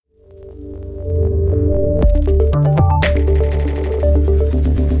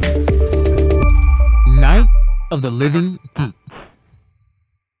of the living geek.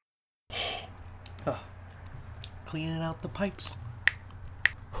 Cleaning out the pipes.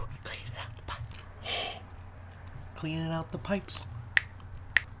 Cleaning out the pipes. Cleaning out the pipes.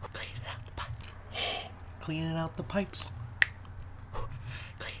 Cleaning out the pipes. Cleaning out the pipes.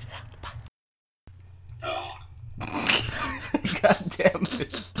 Cleaning out the pipes. God damn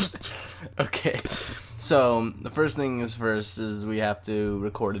it. Okay. So, the first thing is first is we have to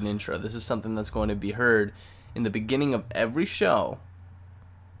record an intro. This is something that's going to be heard in the beginning of every show.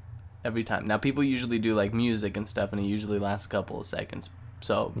 Every time. Now, people usually do, like, music and stuff, and it usually lasts a couple of seconds.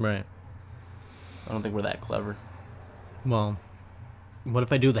 So, Right. I don't think we're that clever. Well, what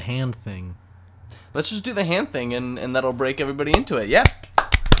if I do the hand thing? Let's just do the hand thing, and that'll break everybody into it. Yep.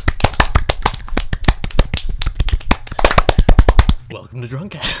 Welcome to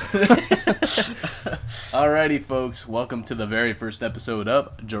Drunkcast. Alrighty, folks. Welcome to the very first episode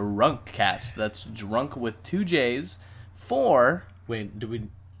of Drunkcast. That's drunk with two J's for... Wait,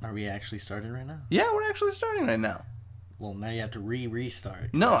 are we actually starting right now? Yeah, we're actually starting right now. Well, now you have to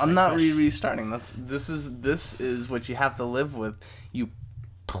restart. No, That's I'm that not question. restarting. This is what you have to live with, you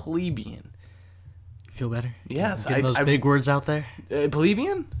plebeian. Feel better? Yes, Getting those big words out there?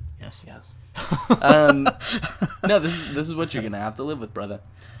 Plebeian? Yes. Yes. No, this is what you're gonna have to live with, brother.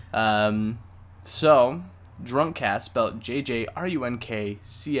 So, Drunkcast, spelled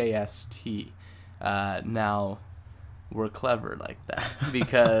JJRUNKCAST. Now, we're clever like that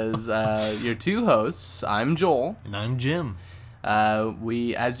because your two hosts. I'm Joel. And I'm Jim.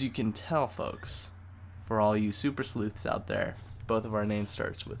 We, as you can tell, folks, for all you super sleuths out there, both of our names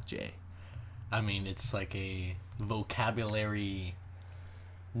starts with J. I mean, it's like a vocabulary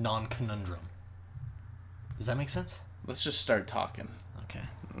non-conundrum. Does that make sense? Let's just start talking. Okay.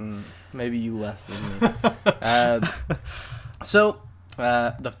 Maybe you less than me.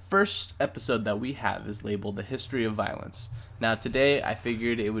 The first episode that we have is labeled The History of Violence. Now, today, I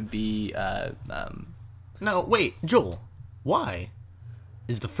figured it would be... No, wait, Joel. Why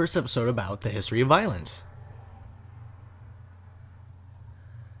is the first episode about the history of violence?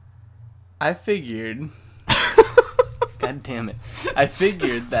 I figured... God damn it. I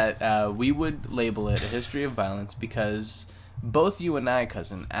figured that we would label it A History of Violence because both you and I,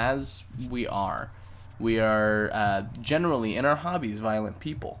 cousin, as we are generally, in our hobbies, violent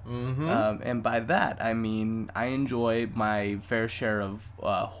people. Mm-hmm. And by that, I mean I enjoy my fair share of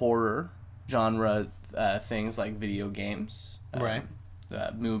horror genre things like video games, Right.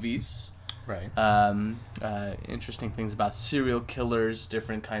 Movies, Right. interesting things about serial killers,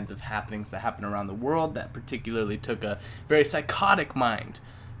 different kinds of happenings that happen around the world that particularly took a very psychotic mind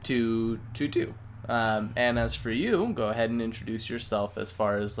to do. And as for you, go ahead and introduce yourself as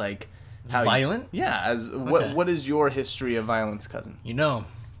far as like how Violent? What is your history of violence, cousin? You know,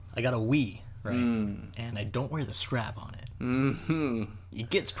 I got a Wii, right? And I don't wear the strap on it. Mm-hmm. It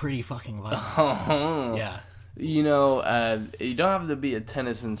gets pretty fucking violent. Oh. Yeah. You know, you don't have to be a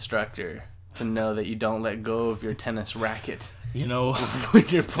tennis instructor to know that you don't let go of your tennis racket You know, when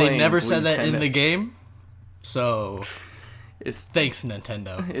you're playing. they never said Wii that in the tennis. game, so It's thanks,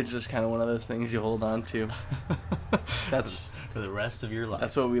 Nintendo, It's just kind of one of those things you hold on to. That's for the rest of your life.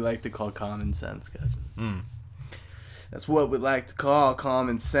 That's what we like to call common sense, cousin. That's what we like to call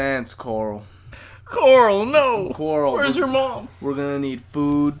common sense, Coral. Coral, no! Coral. Where's your mom? We're gonna need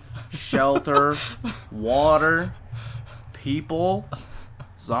food, shelter, water, people,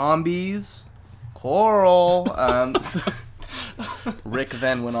 zombies, Coral. Rick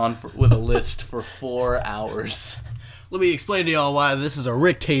then went on with a list for 4 hours. Let me explain to y'all why this is a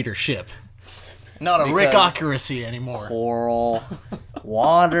Ricktatorship. Not a Because Rickocracy anymore. Coral,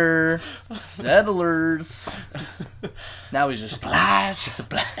 water, settlers. Now he's just Supplies.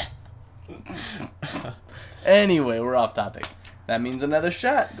 Anyway, we're off topic. That means another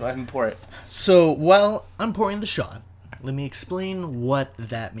shot. Go ahead and pour it. So, while I'm pouring the shot, let me explain what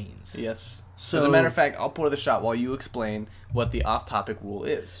that means. Yes. So- As a matter of fact, I'll pour the shot while you explain what the off-topic rule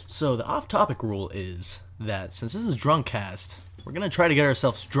is. So, the off-topic rule is that since this is Drunkcast, we're going to try to get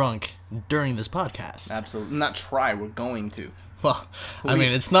ourselves drunk during this podcast. Absolutely. Not try, we're going to. Well, I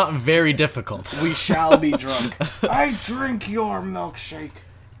mean, it's not very difficult. We shall be drunk. I drink your milkshake.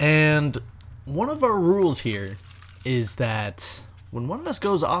 And one of our rules here is that when one of us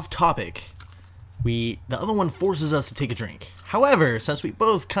goes off topic, the other one forces us to take a drink. However, since we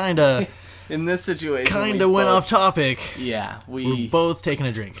both kind of In this situation, we went both- off topic, Yeah, we're both taking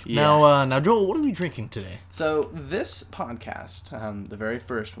a drink. Yeah. Now, Joel, what are we drinking today? So this podcast, the very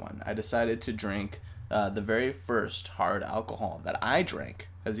first one, I decided to drink the very first hard alcohol that I drank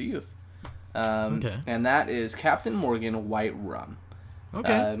as a youth. Okay. And that is Captain Morgan White Rum.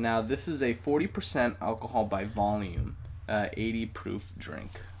 Okay. Now, this is a 40% alcohol by volume, 80 proof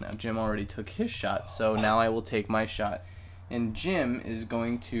drink. Now, Jim already took his shot, so now I will take my shot. And Jim is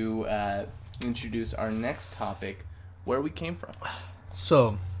going to introduce our next topic, where we came from.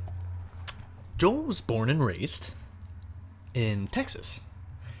 So, Joel was born and raised in Texas.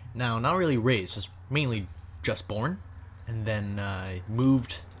 Now, not really raised, just mainly just born, and then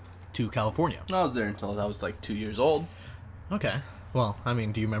moved to California. I was there until I was like 2 years old. Okay. Well, I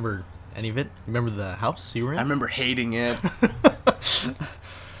mean, do you remember any of it? Remember the house you were in? I remember hating it.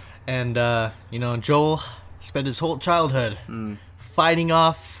 And, Joel spent his whole childhood fighting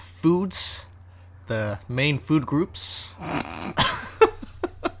off foods, the main food groups.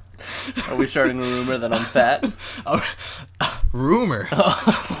 Are we starting a rumor that I'm fat? Rumor.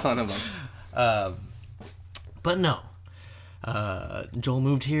 Son of a... But no. Joel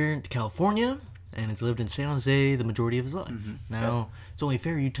moved here to California and has lived in San Jose the majority of his life. Mm-hmm. Now, it's only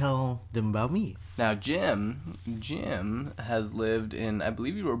fair you tell them about me. Now, Jim has lived in, I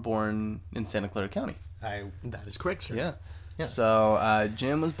believe you were born in Santa Clara County. That is correct, sir. Yeah. Yeah. So,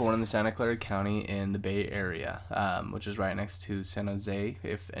 Jim was born in the Santa Clara County in the Bay Area, which is right next to San Jose.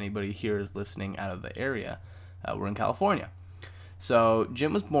 If anybody here is listening out of the area, we're in California. So,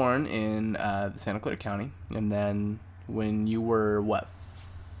 Jim was born in the Santa Clara County, and then when you were,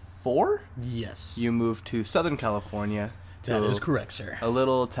 4? Yes. You moved to Southern California. That is correct, sir. A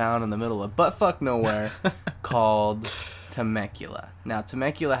little town in the middle of buttfuck nowhere called Temecula. Now,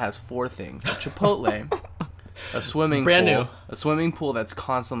 Temecula has 4 things: a Chipotle, a swimming Brand pool, new. a swimming pool that's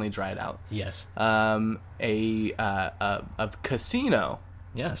constantly dried out, Yes. a casino,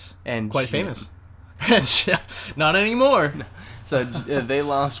 Yes. and Quite gym. famous. Not anymore. So they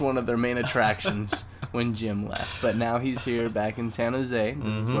lost one of their main attractions when Jim left, but now he's here back in San Jose.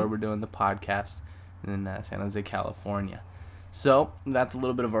 This is where we're doing the podcast in San Jose, California. So that's a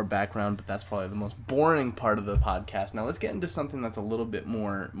little bit of our background, but that's probably the most boring part of the podcast. Now let's get into something that's a little bit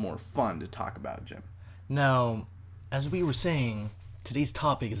more fun to talk about, Jim. Now, as we were saying, today's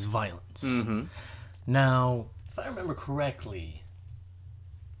topic is violence. Mm-hmm. Now, if I remember correctly,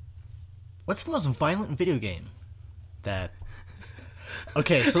 what's the most violent video game that...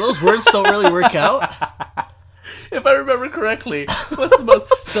 Okay, so those words don't really work out. If I remember correctly, what's the most...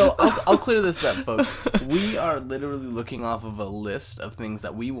 So I'll clear this up, folks. We are literally looking off of a list of things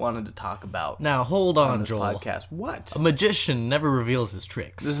that we wanted to talk about Now, hold on on, this Joel. podcast. What? A magician never reveals his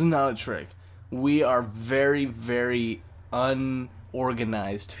tricks. This is not a trick. We are very, very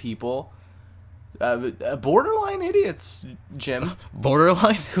unorganized people. Borderline idiots, Jim.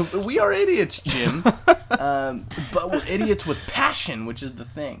 Borderline? We are idiots, Jim. But we're idiots with passion, which is the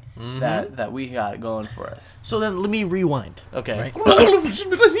thing that we got going for us. So then, let me rewind. Okay. Right?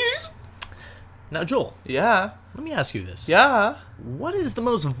 Now, Joel, Yeah. let me ask you this. Yeah. What is the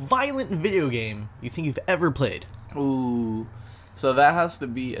most violent video game you think you've ever played? Ooh. So that has to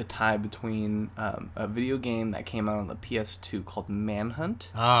be a tie between a video game that came out on the PS2 called Manhunt.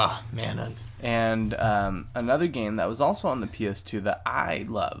 Ah, Manhunt. And another game that was also on the PS2 that I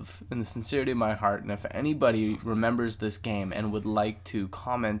love in the sincerity of my heart. And if anybody remembers this game and would like to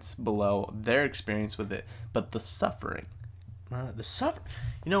comment below their experience with it, but The Suffering. The Suffering?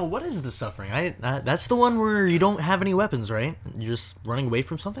 You know, what is The Suffering? That's the one where you don't have any weapons, right? You're just running away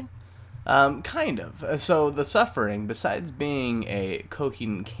from something? Kind of. So The Suffering, besides being a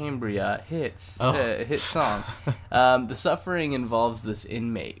Coheed Cambria hit song, The Suffering involves this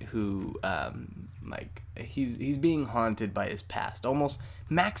inmate who, he's being haunted by his past, almost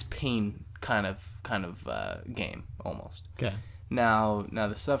Max Payne kind of game, almost. Okay. Now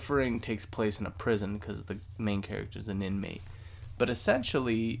The Suffering takes place in a prison because the main character is an inmate. But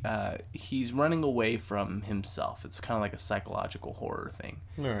essentially, he's running away from himself. It's kind of like a psychological horror thing.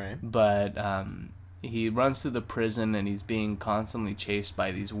 All right. But he runs through the prison and he's being constantly chased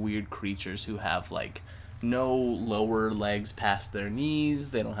by these weird creatures who have like no lower legs past their knees.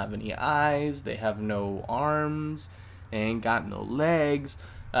 They don't have any eyes. They have no arms. They ain't got no legs.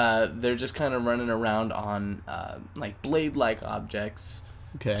 They're just kind of running around on like blade-like objects.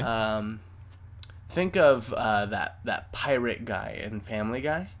 Okay. Think of that pirate guy in Family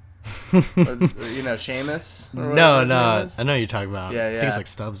Guy. Seamus? No, I know you're talking about. Yeah, I think yeah. it's like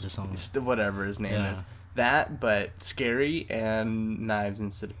Stubbs or something. Whatever his name Yeah. is. That, but scary and knives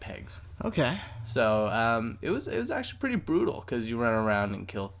instead of pegs. Okay. So it was actually pretty brutal because you run around and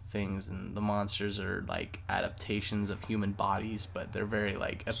kill things, and the monsters are like adaptations of human bodies, but they're very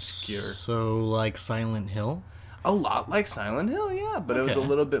like obscure. So, like Silent Hill? A lot like Silent Hill, yeah, but it was a Okay.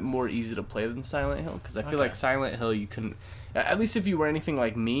 little bit more easy to play than Silent Hill because I feel Okay. like Silent Hill you couldn't. At least if you were anything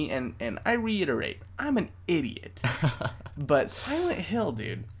like me, and I reiterate, I'm an idiot. But Silent Hill,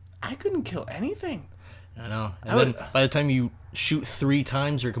 dude, I couldn't kill anything. I know. I And then would- by the time you shoot 3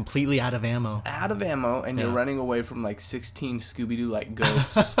 times, you're completely out of ammo. Out of ammo, and you're Yeah. running away from like 16 Scooby-Doo like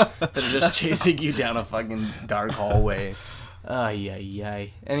ghosts that are just chasing you down a fucking dark hallway. Ay, ay,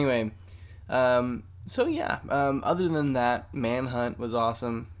 ay. Anyway, so yeah, other than that, Manhunt was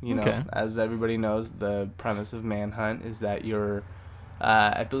awesome. You know, Okay. as everybody knows, the premise of Manhunt is that you're,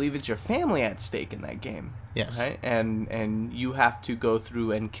 I believe it's your family at stake in that game. Yes. Right? And you have to go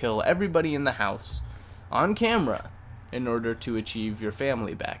through and kill everybody in the house on camera in order to achieve your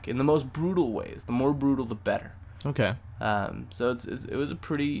family back in the most brutal ways. The more brutal, the better. Okay. So it was a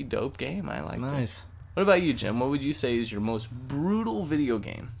pretty dope game. I liked it. Nice. What about you, Jim? What would you say is your most brutal video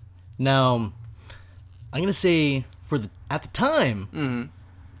game? Now, I'm gonna say at the time,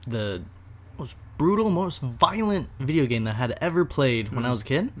 Mm-hmm. the most brutal, most violent video game that I had ever played when I was a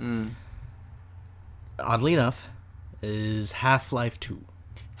kid, oddly enough, is Half-Life 2.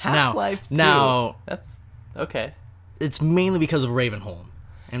 Half-Life 2. Now, That's okay. it's mainly because of Ravenholm.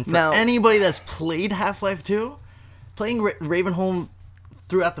 And for Now- anybody that's played Half-Life 2, playing Ravenholm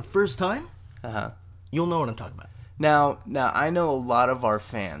throughout the first time, Uh-huh. you'll know what I'm talking about. Now I know a lot of our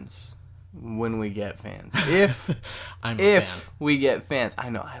fans when we get fans. I'm a fan. If we get fans, I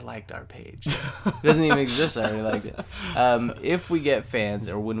know I liked our page. It doesn't even exist. I already liked it. If we get fans,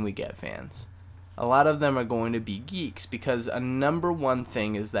 or when we get fans, a lot of them are going to be geeks because a number one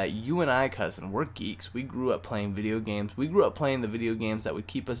thing is that you and I, cousin, we're geeks. We grew up playing video games. We grew up playing the video games that would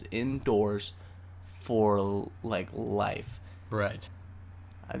keep us indoors for like life. Right.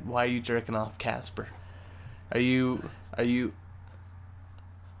 Why are you jerking off, Casper? Are you?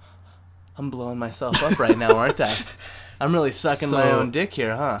 I'm blowing myself up right now, aren't I? I'm really sucking my So- own dick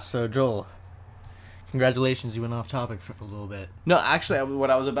here, huh? So, Joel, congratulations, you went off topic for a little bit. No, actually, what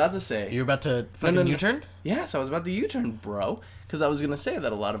I was about to say. You're about to fucking no. U-turn? Yes, I was about to U-turn, bro. Because I was going to say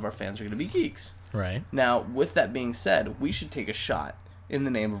that a lot of our fans are going to be geeks. Right. Now, with that being said, we should take a shot in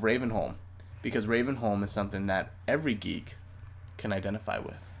the name of Ravenholm. Because Ravenholm is something that every geek can identify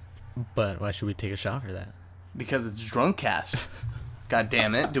with. But why should we take a shot for that? Because it's Drunkcast. God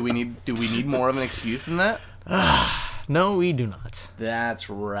damn it. Do we need more of an excuse than that? No, we do not. That's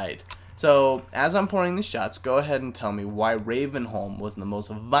right. So, as I'm pouring these shots, go ahead and tell me why Ravenholm was the most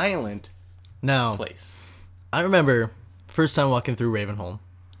violent Now, place. I remember first time walking through Ravenholm.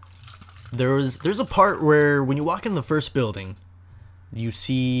 There's a part where when you walk in the first building, you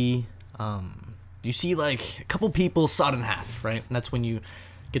see like a couple people sawed in half, right? And that's when you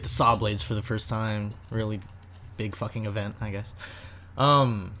get the saw blades for the first time. Really big fucking event, I guess.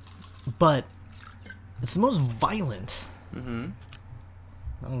 But it's the most violent. Mm-hmm.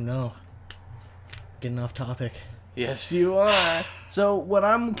 Oh no. Getting off topic. Yes, you are. So, what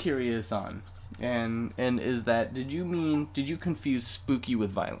I'm curious on, and is that did you confuse spooky with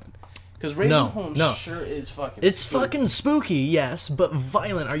violent? Because Ravenholm no. sure is fucking. It's spooky. fucking spooky, yes, but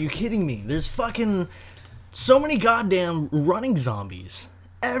violent. Are you kidding me? There's fucking so many goddamn running zombies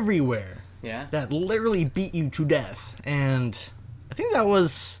everywhere Yeah. that literally beat you to death. And I think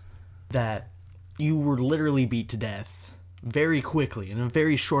that you were literally beat to death very quickly in a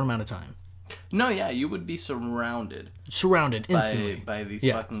very short amount of time. No, yeah, you would be surrounded Surrounded instantly. by these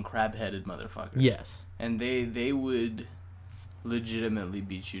Yeah. fucking crab-headed motherfuckers. Yes. And they would legitimately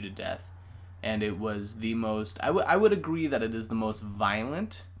beat you to death. And it was the most... I would agree that it is the most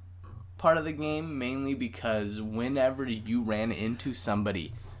violent part of the game, mainly because whenever you ran into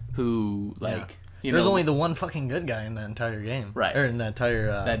somebody who, like... You There's know, only the one fucking good guy in that entire game. Right. Or in that entire...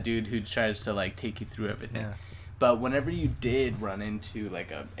 that dude who tries to, like, take you through everything. Yeah. But whenever you did run into,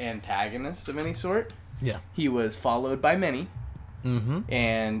 like, a antagonist of any sort, Yeah. he was followed by many, Mm-hmm.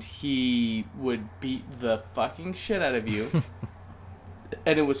 and he would beat the fucking shit out of you.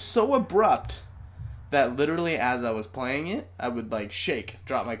 And it was so abrupt that literally as I was playing it, I would, like, shake,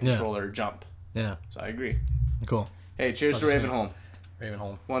 drop my controller, jump. Yeah. So I agree. Cool. Hey, cheers to Fuck this Ravenholm.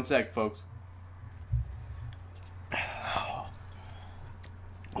 Ravenholm. 1 sec, folks.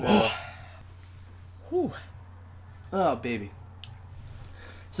 Whew. Oh, baby.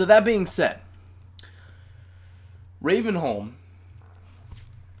 So that being said, Ravenholm,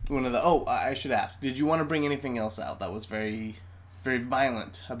 one of the... Oh, I should ask, did you want to bring anything else out that was very, very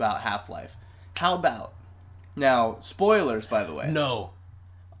violent about Half-Life? How about... Now, spoilers, by the way. No.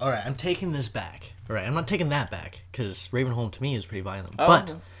 Alright, I'm taking this back. Alright, I'm not taking that back, because Ravenholm to me is pretty violent. Oh, but,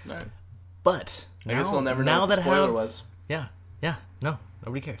 okay. All right. but, I guess we'll never know now what that the I spoiler have, was. Yeah, no,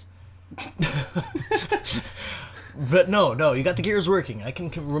 nobody cares. But no, you got the gears working. I can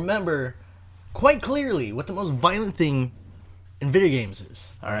remember quite clearly what the most violent thing in video games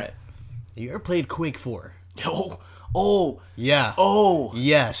is. All right. You ever played Quake 4? Oh. Yeah. Oh.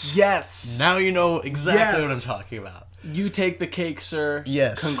 Yes. Yes. Now you know exactly Yes. what I'm talking about. You take the cake, sir.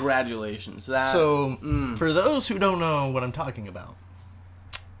 Yes. Congratulations. So, for those who don't know what I'm talking about,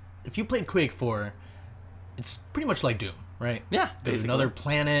 if you played Quake 4, it's pretty much like Doom, right? Yeah, There's basically. another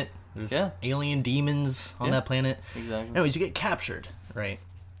planet. There's alien demons on that planet. Exactly. Anyways, you get captured, right?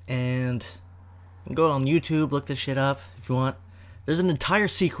 And you can go on YouTube, look this shit up if you want. There's an entire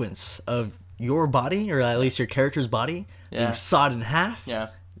sequence of your body, or at least your character's body, being sawed in half,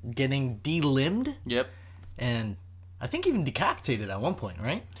 getting de-limbed, and I think even decapitated at one point,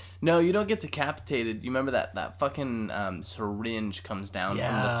 right? No, you don't get decapitated. You remember that fucking syringe comes down from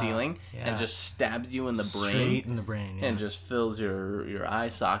the ceiling and just stabs you in the brain. Straight in the brain, and just fills your eye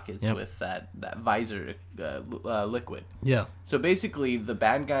sockets with that visor liquid. Yeah. So basically, the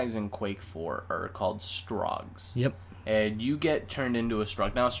bad guys in Quake 4 are called Strogs. Yep. And you get turned into a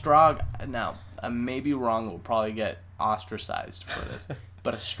Strog. Now, a Strog, I may be wrong, will probably get ostracized for this.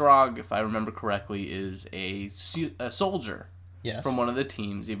 But a Strog, if I remember correctly, is a soldier from one of the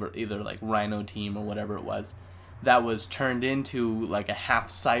teams, either like Rhino team or whatever it was, that was turned into like a half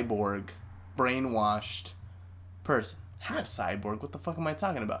cyborg, brainwashed person. Half cyborg? What the fuck am I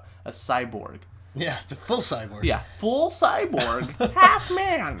talking about? A cyborg. Yeah, it's a full cyborg. Yeah, full cyborg, half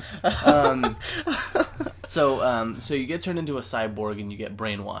man. So you get turned into a cyborg and you get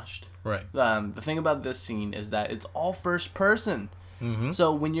brainwashed. Right. The thing about this scene is that it's all first person. Mm-hmm.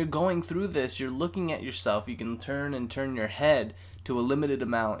 So when you're going through this, you're looking at yourself. You can turn your head to a limited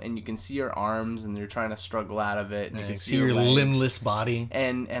amount, and you can see your arms, and you're trying to struggle out of it. And you can see your legs. Limbless body.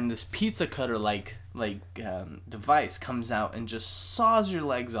 And this pizza cutter device comes out and just saws your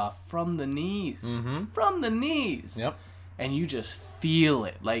legs off from the knees. Mm-hmm. From the knees. Yep. And you just feel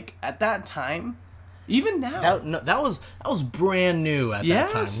it. Like at that time, even now. That was brand new at that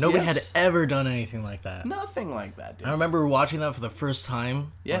time. Nobody had ever done anything like that. Nothing like that, dude. I remember watching that for the first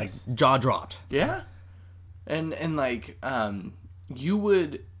time. Yes. Like, jaw dropped. Yeah. And like you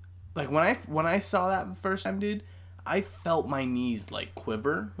would like when I saw that the first time, dude, I felt my knees like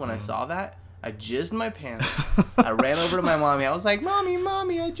quiver when I saw that. I jizzed my pants. I ran over to my mommy. I was like, Mommy,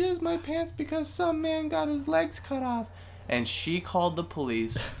 I jizzed my pants because some man got his legs cut off. And she called the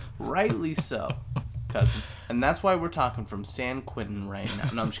police, rightly so, cousin. And that's why we're talking from San Quentin right now.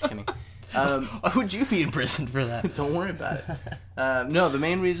 No, I'm just kidding. Why would you be in prison for that? Don't worry about it. No, the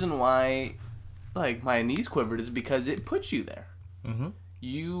main reason why, like, my knees quivered is because it put you there. Mm-hmm.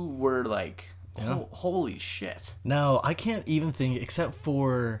 You were like, holy shit. No, I can't even think, except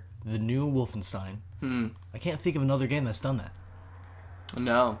for the new Wolfenstein. I can't think of another game that's done that.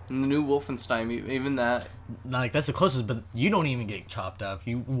 No, in the new Wolfenstein, even that. Like, that's the closest, but you don't even get chopped up.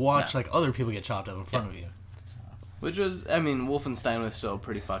 You watch, like, other people get chopped up in front of you. So. Which was, I mean, Wolfenstein was still a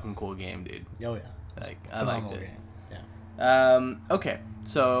pretty fucking cool game, dude. Oh, yeah. Like, I liked it. Game. Yeah. Okay,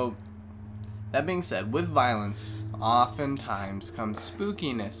 so, that being said, with violence, oftentimes comes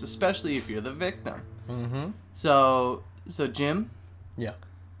spookiness, especially if you're the victim. Mm-hmm. So Jim? Yeah.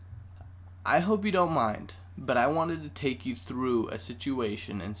 I hope you don't mind, but I wanted to take you through a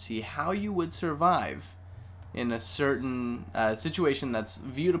situation and see how you would survive in a certain situation that's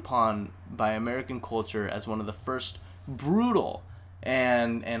viewed upon by American culture as one of the first brutal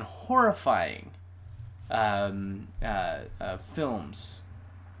and horrifying films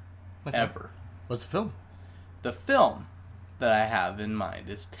ever. What's the film? The film that I have in mind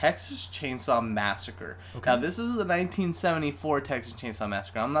is Texas Chainsaw Massacre. Okay. Now, this is the 1974 Texas Chainsaw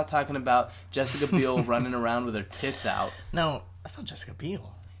Massacre. I'm not talking about Jessica Biel running around with her tits out. No, that's not Jessica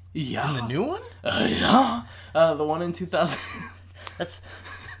Biel. Yeah. In the new one? Yeah. The one in 2000. It's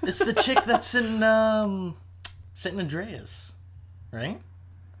the chick that's in San Andreas, right?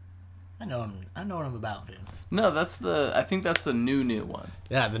 I know what I'm about, dude. No, I think that's the new one.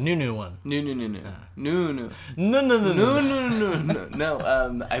 Yeah, the new one. New. No.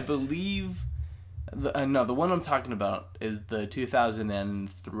 No, I believe the one I'm talking about is the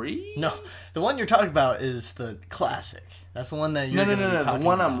 2003? No, the one you're talking about is the classic. That's the one that you're going to be talking about. The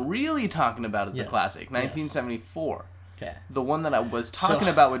one I'm really talking about is the classic, 1974. Okay. The one that I was talking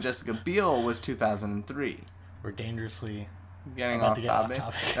about with Jessica Biel was 2003. We're dangerously getting off topic.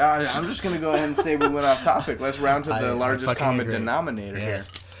 I'm just going to go ahead and say we went off topic. Let's round to the largest common denominator here.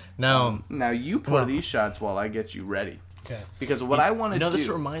 Now you pour these shots while I get you ready. Okay. Because what I want to do... this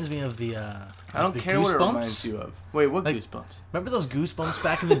reminds me of the I don't care what it reminds you of. Wait, what Goosebumps? Remember those Goosebumps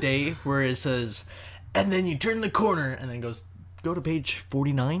back in the day where it says, and then you turn the corner and then goes, go to page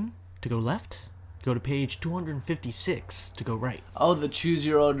 49 to go left? go to page 256 to go right. Oh, the choose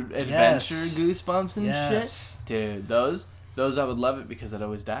your own adventure Yes. Goosebumps and Yes. shit? Dude, those I would love it because I'd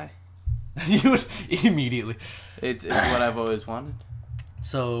always die. You would immediately. It's what I've always wanted.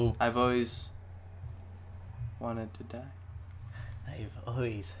 So I've always wanted to die. I've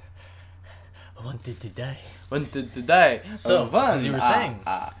always wanted to die. Wanted to die. So, Oh, fun. as you were saying,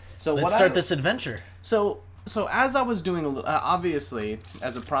 So let's start this adventure. So as I was doing obviously,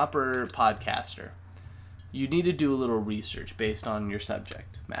 as a proper podcaster, you need to do a little research based on your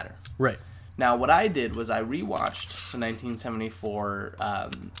subject matter. Right. Now, what I did was I rewatched the 1974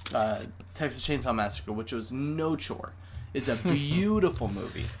 Texas Chainsaw Massacre, which was no chore. It's a beautiful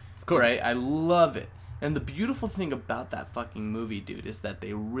movie. Of course. Right? I love it. And the beautiful thing about that fucking movie, dude, is that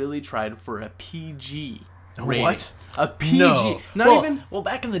they really tried for a PG rating. What? A PG. No. Not even... Well,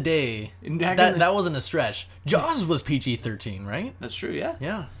 back in the day, Back in that the- that wasn't a stretch. Jaws was PG-13, right? That's true, yeah.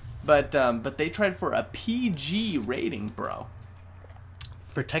 Yeah. But they tried for a PG rating, bro.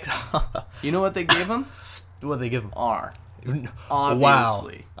 For Texas. You know what they gave them? What they give him? R. Wow.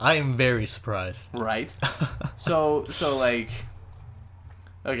 Obviously. I am very surprised. Right? So like...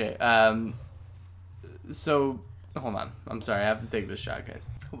 Okay, so... Hold on. I'm sorry, I have to take this shot, guys.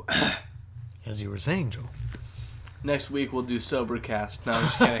 As you were saying, Joe. Next week we'll do Sobercast. No, I'm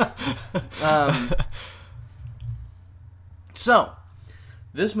just kidding. So,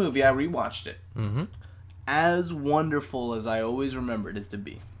 this movie, I rewatched it. Mm-hmm. As wonderful as I always remembered it to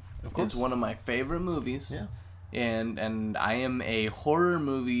be. Of course. It's one of my favorite movies. Yeah. And I am a horror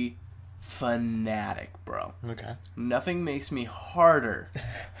movie fanatic, bro. Okay. Nothing makes me harder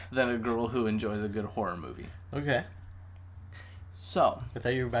than a girl who enjoys a good horror movie. Okay. So, I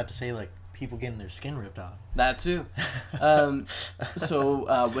thought you were about to say, like, people getting their skin ripped off. that too.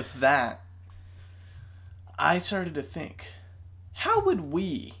 With that, I started to think, how would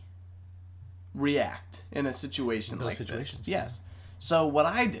we react in a situation Those like situations, this? Yes. So what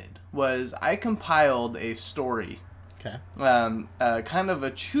I did was I compiled a story, Okay. kind of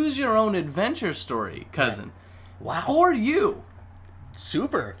a choose-your-own-adventure story, cousin, Wow. for you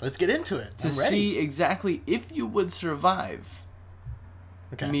Super. Let's get into it. to I'm ready. see exactly if you would survive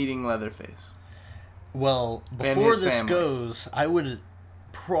Okay. meeting Leatherface. Well, And before his this family. goes, I would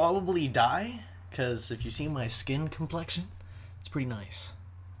probably die, because if you see my skin complexion, it's pretty nice.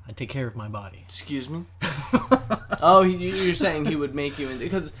 I take care of my body. Excuse me? Oh, you're saying he would make you...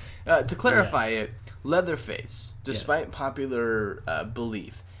 Because, to clarify Yes. it, Leatherface, despite popular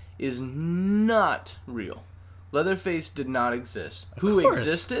belief, is not real. Leatherface did not exist. Who course.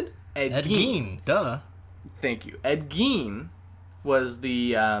 existed? Ed Gein. Gein, duh. Thank you. Ed Gein was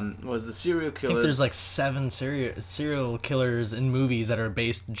the serial I killer. think there's like 7 serial killers in movies that are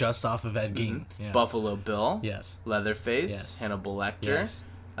based just off of Ed Gein. Yeah. Buffalo Bill. Yes. Leatherface. Yes. Hannibal Lecter. Yes.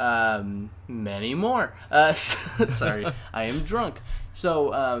 Many more. Sorry, I am drunk.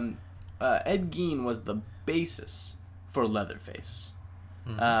 So, Ed Gein was the basis for Leatherface.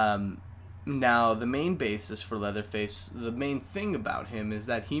 Now, the main basis for Leatherface, the main thing about him is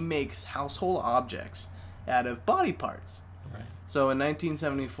that he makes household objects out of body parts. Right. So in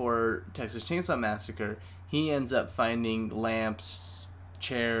 1974 Texas Chainsaw Massacre, he ends up finding lamps,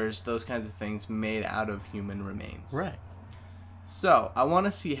 chairs, those kinds of things made out of human remains. Right. So I want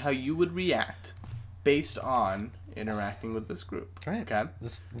to see how you would react based on interacting with this group. Right. Okay.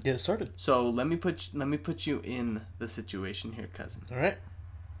 Let's get it started. So let me put you in the situation here, cousin. All right.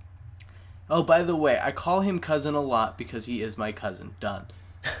 Oh, by the way, I call him cousin a lot because he is my cousin. Done.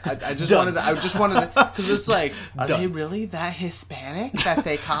 I just Done. wanted to, because it's like, are Done. they really that Hispanic that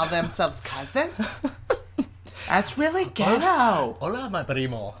they call themselves cousins? That's really ghetto. Hola, my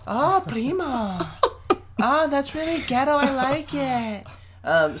primo. Oh, primo. Oh, that's really ghetto. I like it.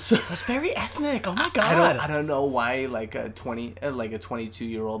 So That's very ethnic. Oh my god. I don't know why like a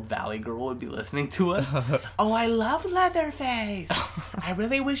 22-year-old Valley girl would be listening to us. Oh, I love Leatherface. I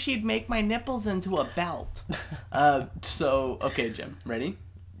really wish he'd make my nipples into a belt. So okay, Jim, ready?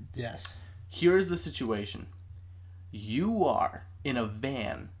 Yes. Here's the situation. You are in a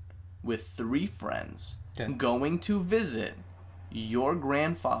van with 3 friends Okay. going to visit your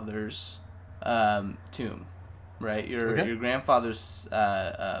grandfather's tomb, right? Your grandfather's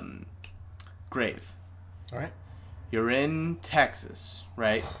grave. All right. You're in Texas,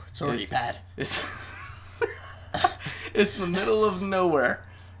 right? It's already bad. It's it's the middle of nowhere,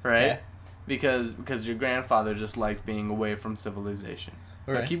 right? Okay. Because your grandfather just liked being away from civilization.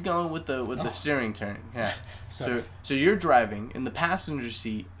 All Now right. keep going with the steering turning. Yeah. Sorry. So you're driving. In the passenger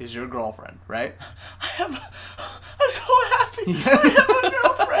seat is your girlfriend, right? I'm so happy. I have a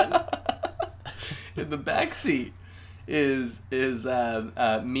girlfriend. In the back seat is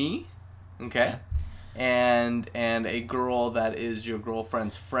me, okay? and a girl that is your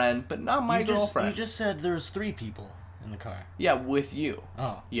girlfriend's friend, but not my girlfriend. You just said there's 3 people in the car. Yeah, with you.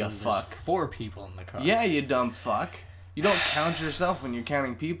 Oh, you so fuck. There's 4 people in the car. Yeah, you dumb fuck. You don't count yourself when you're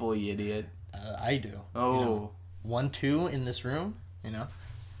counting people, you idiot. I do. Oh. You know, 1, 2 in this room,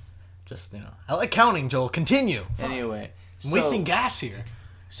 Just, I like counting, Joel. Continue. Anyway. I'm wasting gas here.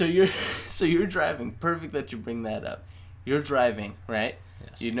 So you're driving. Perfect that you bring that up. You're driving, right?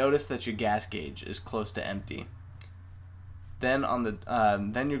 Yes. You notice that your gas gauge is close to empty. Then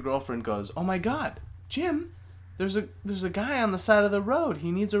then your girlfriend goes, "Oh my God, Jim, there's a guy on the side of the road.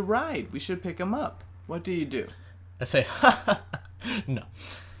 He needs a ride. We should pick him up." What do you do? I say, no.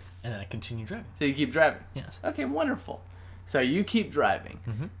 And then I continue driving. So you keep driving? Yes. Okay, wonderful. So you keep driving.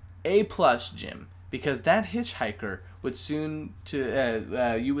 Mm-hmm. A+, Jim, because that hitchhiker would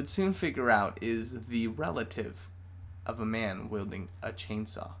you would soon figure out is the relative of a man wielding a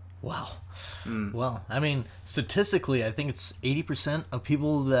chainsaw. Wow. Well, I mean, statistically, I think it's 80% of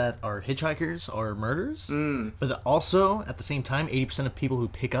people that are hitchhikers are murderers. But also, at the same time, 80% of people who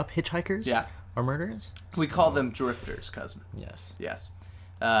pick up hitchhikers are murderers. We call them drifters, cousin. Yes. Yes.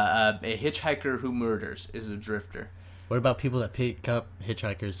 A hitchhiker who murders is a drifter. What about people that pick up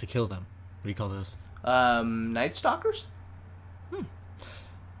hitchhikers to kill them? What do you call those? Night stalkers?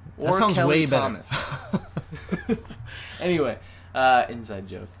 That sounds Kelly way Thomas. Better. Anyway, inside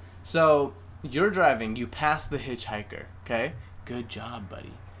joke. So, you're driving, you pass the hitchhiker, okay? Good job,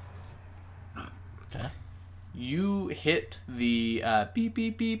 buddy. Okay. You hit the beep,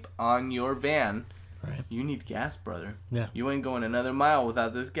 beep, beep on your van. Right. You need gas, brother. Yeah. You ain't going another mile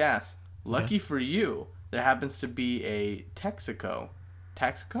without this gas. Lucky for you, there happens to be a Texaco.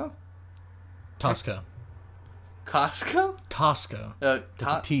 Texaco? Tosco. Costco? Tosco. With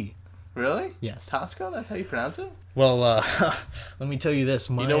a T. Really? Yes. Tosco? That's how you pronounce it? Well, let me tell you this.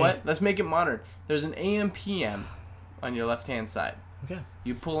 You know what? Let's make it modern. There's an AM PM on your left-hand side. Okay.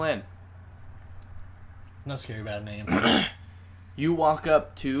 You pull in. Not scary about a name. You walk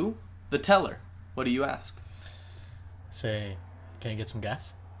up to the teller. What do you ask? Say, can I get some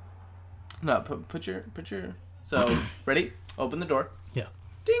gas? No, put your. So, ready? Open the door. Yeah.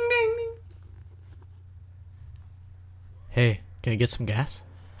 Ding, ding, ding. Hey, can I get some gas?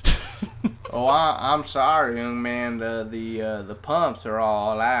 Oh, I'm sorry, young man. The pumps are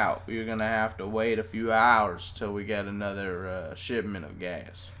all out. You're gonna have to wait a few hours till we get another shipment of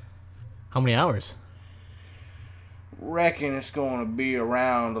gas. How many hours? Reckon it's gonna be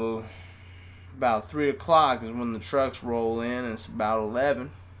around about 3 o'clock is when the trucks roll in, and it's about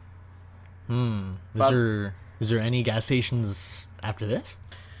 11. Is there any gas stations after this?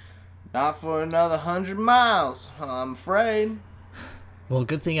 Not for another 100 miles, I'm afraid. Well,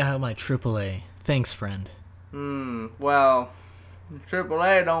 good thing I have my AAA. Thanks, friend. Well,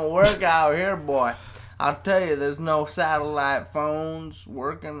 AAA don't work out here, boy. I'll tell you, there's no satellite phones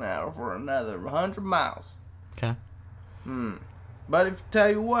working out for another 100 miles. Okay. But tell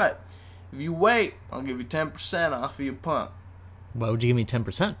you what, if you wait, I'll give you 10% off of your pump. Why would you give me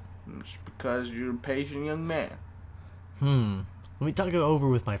 10%? It's because you're a patient young man. Let me talk it over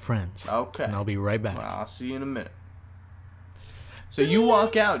with my friends. Okay. And I'll be right back. Well, I'll see you in a minute. So you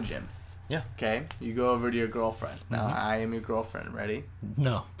walk out, Jim. Yeah. Okay? You go over to your girlfriend. Now, I am your girlfriend. Ready?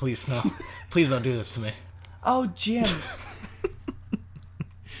 No, please, no. Please don't do this to me. Oh, Jim.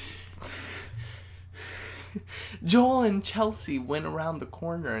 Joel and Chelsea went around the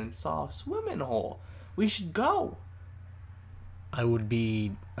corner and saw a swimming hole. We should go. I would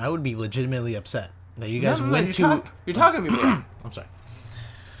be legitimately upset that you guys went to... You're talking to me, bro. I'm sorry.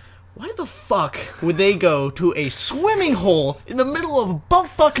 Why the fuck would they go to a swimming hole in the middle of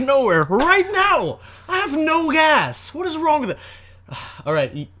buttfuck nowhere right now? I have no gas. What is wrong with it? All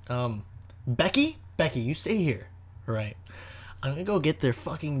right, Becky, you stay here. All right. I'm gonna go get their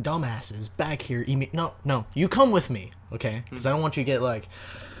fucking dumbasses back here. No, you come with me, okay? Because I don't want you to get like,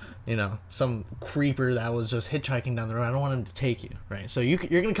 some creeper that was just hitchhiking down the road. I don't want him to take you, right? So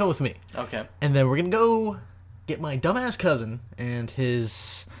you're gonna come with me. Okay. And then we're gonna go get my dumbass cousin and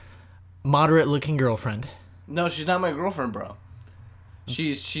his moderate-looking girlfriend. No, she's not my girlfriend, bro.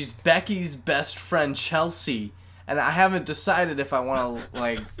 She's Becky's best friend, Chelsea. And I haven't decided if I want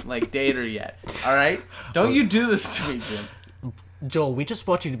to like date her yet. All right? Don't you do this to me, Jim. Joel, we just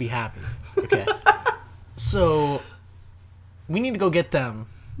want you to be happy. Okay. So we need to go get them.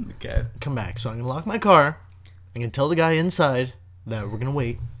 Okay. Come back. So I'm gonna lock my car. I'm gonna tell the guy inside that we're gonna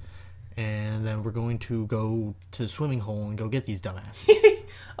wait, and then we're going to go to the swimming hole and go get these dumbasses.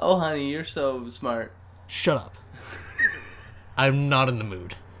 Oh, honey, you're so smart. Shut up. I'm not in the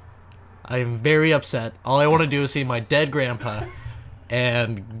mood. I am very upset. All I want to do is see my dead grandpa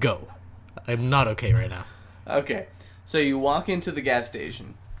and go. I'm not okay right now. Okay. So you walk into the gas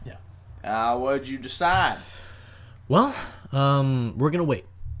station. Yeah. What'd you decide? Well, we're gonna wait.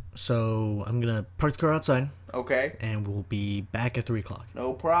 So I'm gonna park the car outside, Okay. and we'll be back at 3:00.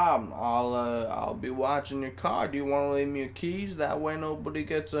 No problem. I'll be watching your car. Do you want to leave me your keys? That way nobody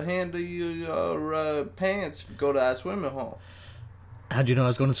gets a hand of your pants. Go to that swimming hole. How'd you know I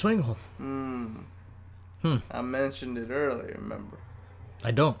was going to the swimming hole? I mentioned it earlier, remember?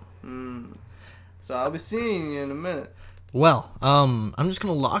 I don't. So I'll be seeing you in a minute. Well, I'm just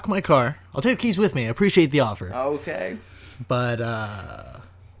gonna lock my car. I'll take the keys with me. I appreciate the offer. Okay. But,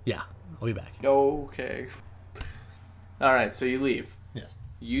 yeah, I'll be back. Okay. Alright, so you leave. Yes.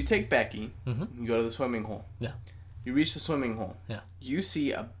 You take Becky. Mm-hmm. You go to the swimming hole. Yeah. You reach the swimming hole. Yeah. You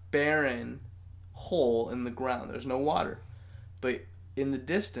see a barren hole in the ground. There's no water. But in the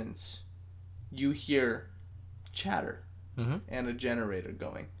distance, you hear chatter and a generator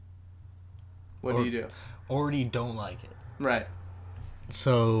going. What do you do? Already don't like it. Right.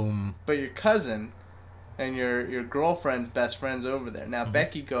 So... But your cousin and your girlfriend's best friend's over there. Now,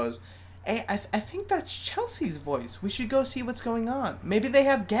 Becky goes, hey, I think that's Chelsea's voice. We should go see what's going on. Maybe they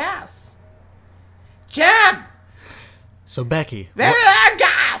have gas. Jam! So, Becky... Maybe they have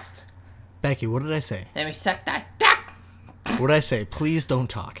gas! Becky, what did I say? Let me suck that dick! What did I say? Please don't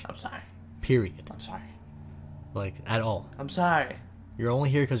talk. I'm sorry. Period. I'm sorry. Like, at all. I'm sorry. You're only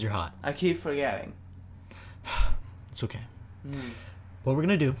here because you're hot. I keep forgetting. It's okay. What we're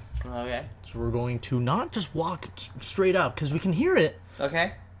going to do Okay. is we're going to not just walk straight up, because we can hear it,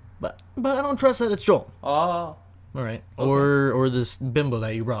 Okay. but I don't trust that it's Joel. Oh. All right. Okay. Or this bimbo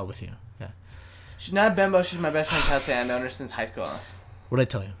that you brought with you. Yeah. She's not a bimbo. She's my best friend, Chelsea. I've known her since high school. What'd I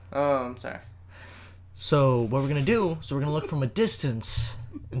tell you? Oh, I'm sorry. So, what we're going to do is we're going to look from a distance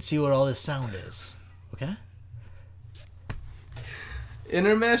and see what all this sound is. Okay?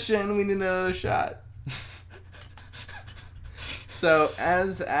 Intermission. We need another shot. So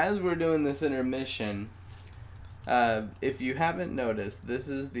as we're doing this intermission, if you haven't noticed, this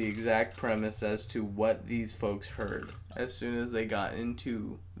is the exact premise as to what these folks heard as soon as they got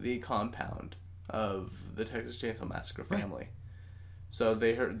into the compound of the Texas Chainsaw Massacre family. Right. So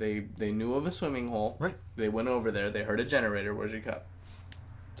they knew of a swimming hole. Right. They went over there. They heard a generator. Where's your cup?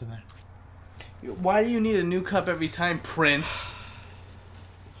 It's in there. Why do you need a new cup every time, Prince?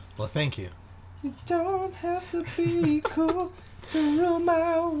 Well, thank you. You don't have to be cool to rule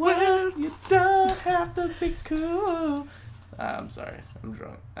my world. You don't have to be cool. I'm sorry. I'm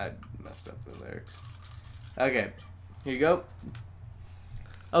drunk. I messed up the lyrics. Okay. Here you go.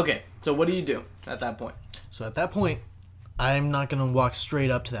 Okay. So what do you do at that point? So at that point, I'm not going to walk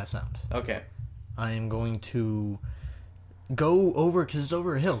straight up to that sound. Okay. I am going to go over, because it's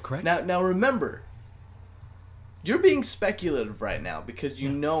over a hill, correct? Now remember, you're being speculative right now because you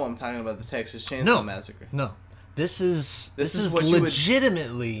know I'm talking about the Texas Chainsaw Massacre. No. This is what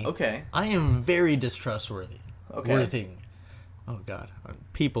legitimately... Okay. I am very distrustworthy. Okay. Worthy. Oh, God.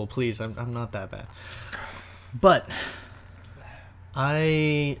 People, please. I'm not that bad. But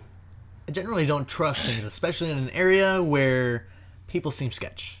I generally don't trust things, especially in an area where people seem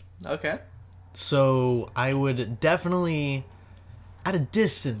sketch. Okay. So I would definitely, at a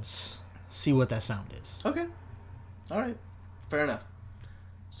distance, see what that sound is. Okay. All right. Fair enough.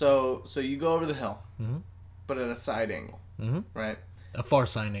 So you go over the hill, but at a side angle, right? A far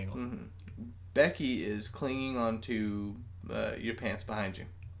side angle. Becky is clinging onto your pants behind you.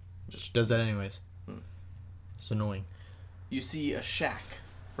 She does that anyways. It's annoying. You see a shack,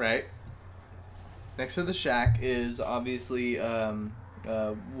 right? Next to the shack is obviously like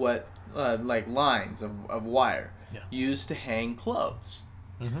lines of wire used to hang clothes.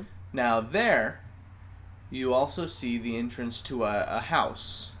 Now there, you also see the entrance to a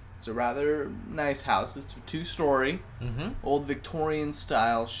house. It's a rather nice house. It's a 2-story, old Victorian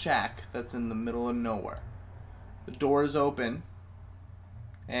style shack that's in the middle of nowhere. The door is open,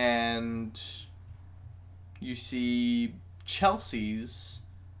 and you see Chelsea's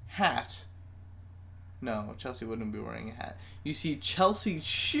hat. No, Chelsea wouldn't be wearing a hat. You see Chelsea's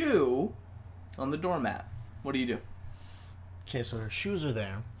shoe on the doormat. What do you do? Okay, so her shoes are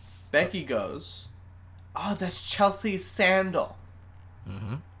there. Becky goes, oh, that's Chelsea's sandal.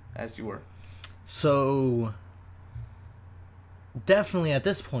 As you were. So, definitely at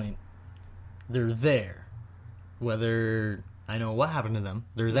this point, they're there. Whether I know what happened to them,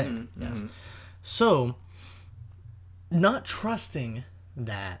 they're there. Yes. So, not trusting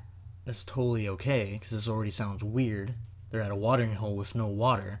that is totally okay, because this already sounds weird. They're at a watering hole with no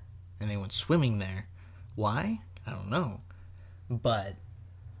water, and they went swimming there. Why? I don't know. But...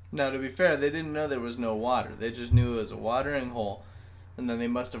 Now, to be fair, they didn't know there was no water. They just knew it was a watering hole. And then they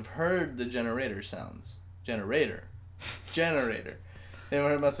must have heard the generator sounds. Generator.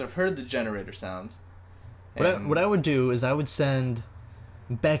 They must have heard the generator sounds. What I would do is I would send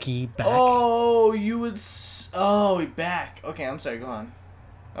Becky back. Oh, you would... back. Okay, I'm sorry, go on.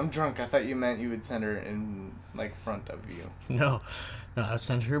 I'm drunk. I thought you meant you would send her in, like, front of you. No, I would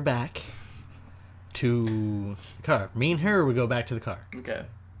send her back to the car. Me and her would go back to the car. Okay.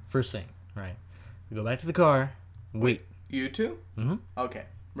 First thing, right? We go back to the car. Wait. You two? Mm-hmm. Okay.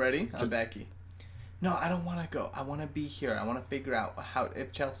 Ready? I'm Becky. No, I don't want to go. I want to be here. I want to figure out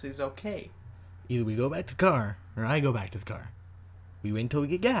if Chelsea's okay. Either we go back to the car, or I go back to the car. We wait until we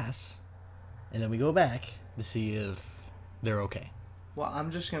get gas, and then we go back to see if they're okay. Well,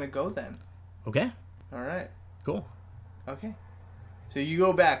 I'm just going to go then. Okay? All right. Cool. Okay. So you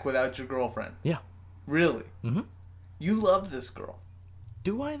go back without your girlfriend? Yeah. Really? Mm-hmm. You love this girl.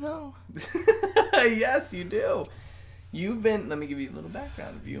 Do I, though? Yes, you do. You've been... Let me give you a little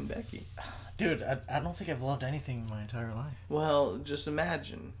background of you and Becky. Dude, I don't think I've loved anything in my entire life. Well, just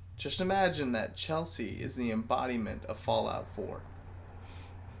imagine. Just imagine that Chelsea is the embodiment of Fallout 4.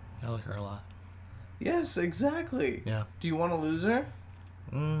 I like her a lot. Yes, exactly. Yeah. Do you want to lose her?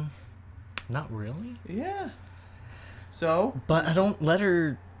 Not really. Yeah. So? But I don't let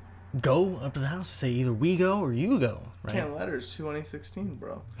her go up to the house and say either we go or you go, right? Can't let her. It's 2016,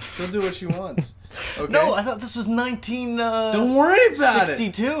 bro. She'll do what she wants. Okay? No, I thought this was 19... Don't worry about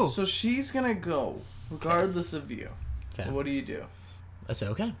 62. it. So she's going to go, regardless of you. Okay. So what do you do? I say,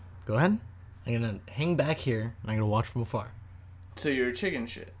 okay, go ahead. I'm going to hang back here, and I'm going to watch from afar. So you're a chicken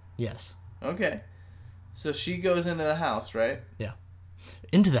shit. Yes. Okay. So she goes into the house, right? Yeah.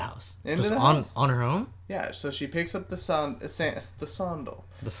 Into the house. Into Just the on house. on her own? Yeah, so she picks up the sandal. The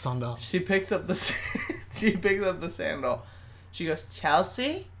sandal. She picks up the sandal. She goes,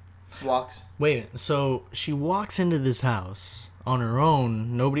 Chelsea? Walks. Wait, so she walks into this house on her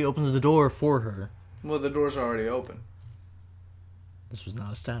own. Nobody opens the door for her. Well, the door's already open. This was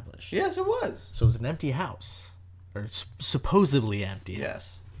not established. Yes, it was. So it was an empty house. Or supposedly empty house.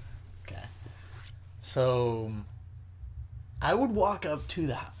 Yes. Okay. So I would walk up to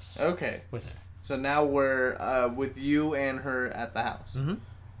the house. Okay. With her. So now we're with you and her at the house. Mm-hmm.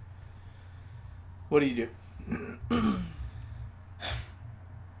 What do you do?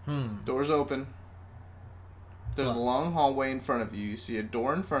 Door's open. There's a long hallway in front of you. You see a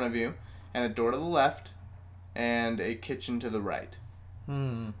door in front of you, and a door to the left, and a kitchen to the right.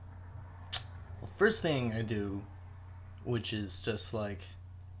 Well, first thing I do, which is just like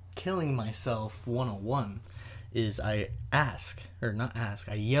killing myself 101, is I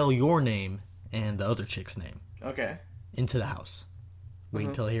yell your name and the other chick's name. Okay. Into the house. Wait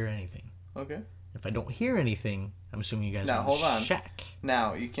until I hear anything. Okay. If I don't hear anything, I'm assuming you guys are in hold the on. shack.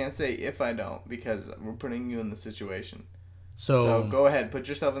 Now, you can't say if I don't, because we're putting you in the situation. So So go ahead, put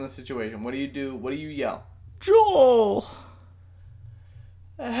yourself in the situation. What do you do? What do you yell? Joel!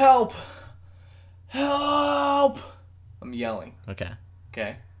 Help! Help! I'm yelling. Okay.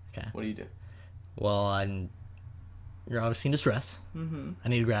 Okay? Okay. What do you do? Well, you're obviously in distress. Mm-hmm. I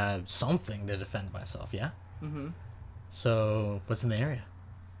need to grab something to defend myself, yeah? Mm-hmm. So, what's in the area?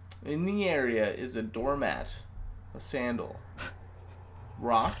 In the area is a doormat, a sandal,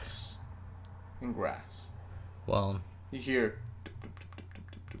 rocks, and grass. Well, You hear...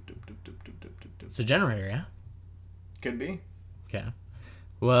 it's a generator, yeah? Could be. Okay.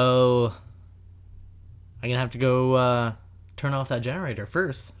 Well, I'm gonna have to go turn off that generator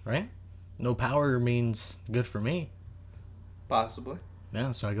first, right? No power means good for me. Possibly.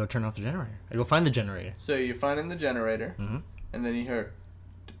 Yeah, so I go turn off the generator. I go find the generator. So you're finding the generator, and then you hear...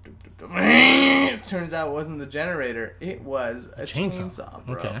 It turns out it wasn't the generator. It was a chainsaw,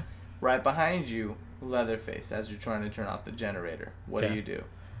 bro. Okay. Right behind you, Leatherface, as you're trying to turn off the generator. What do you do?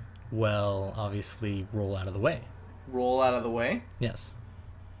 Well, obviously, roll out of the way. Roll out of the way. Yes.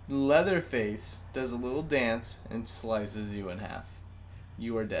 Leatherface does a little dance and slices you in half.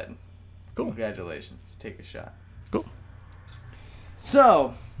 You are dead. Cool. Congratulations. Take a shot. Cool.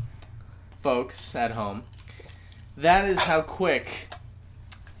 So, folks at home, that is how quick...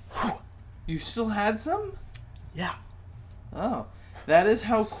 You still had some? Yeah. Oh. That is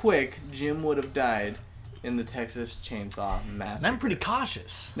how quick Jim would have died in the Texas Chainsaw Massacre. And I'm pretty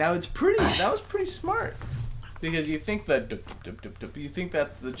cautious. Now that was pretty smart. Because you think that you think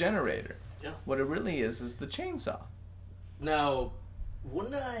that's the generator. Yeah. What it really is the chainsaw. Now,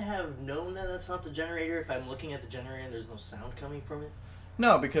 wouldn't I have known that that's not the generator if I'm looking at the generator and there's no sound coming from it?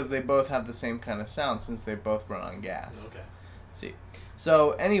 No, because they both have the same kind of sound since they both run on gas. Okay. See.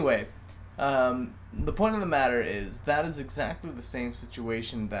 So, anyway, the point of the matter is that is exactly the same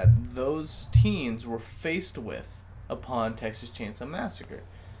situation that those teens were faced with upon Texas Chainsaw Massacre.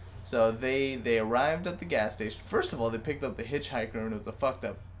 So they arrived at the gas station. First of all, they picked up the hitchhiker, and it was a fucked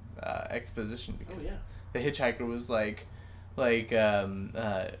up exposition because the hitchhiker was like,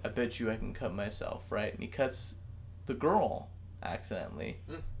 I bet you I can cut myself, right? And he cuts the girl accidentally,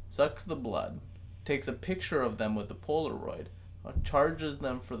 sucks the blood, takes a picture of them with the Polaroid, charges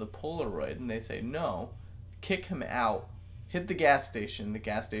them for the Polaroid, and they say no, kick him out, hit the gas station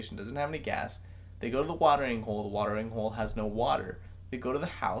doesn't have any gas, they go to the watering hole has no water, they go to the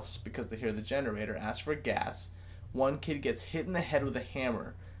house because they hear the generator, ask for gas, one kid gets hit in the head with a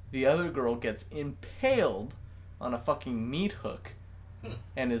hammer, the other girl gets impaled on a fucking meat hook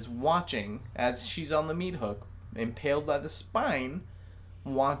and is watching as she's on the meat hook, impaled by the spine,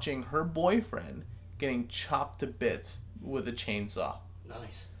 watching her boyfriend getting chopped to bits with a chainsaw.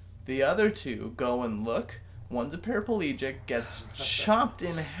 Nice. The other two go and look. One's a paraplegic, gets chopped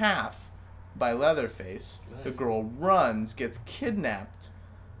in half by Leatherface. Nice. The girl runs, gets kidnapped,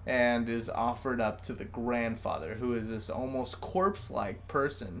 and is offered up to the grandfather, who is this almost corpse-like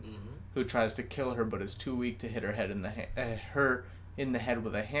person who tries to kill her but is too weak to hit her head in the head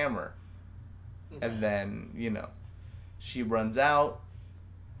with a hammer. Okay. And then, she runs out,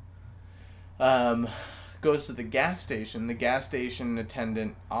 goes to the gas station. The gas station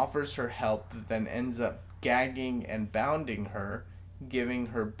attendant offers her help, then ends up gagging and bounding her, giving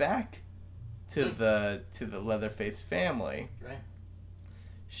her back to the Leatherface family. Right.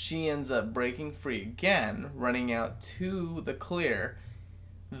 She ends up breaking free again, running out to the clear.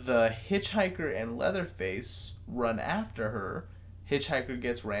 The hitchhiker and Leatherface run after her. Hitchhiker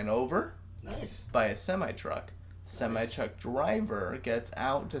gets ran over. Nice. By a semi-truck. Semi-truck driver gets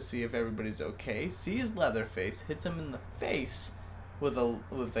out to see if everybody's okay, sees Leatherface, hits him in the face with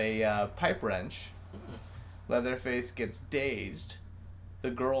a pipe wrench. Leatherface gets dazed.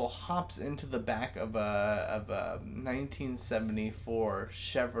 The girl hops into the back of a 1974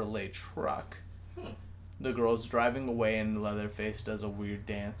 Chevrolet truck. The girl's driving away, and Leatherface does a weird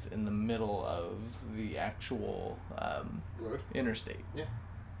dance in the middle of the actual road? Interstate. Yeah.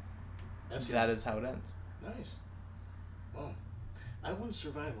 That is how it ends. Nice. Well, I wouldn't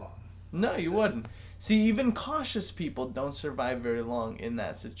survive long. No, you wouldn't. See, even cautious people don't survive very long in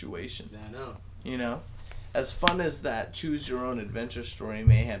that situation. I know. As fun as that choose your own adventure story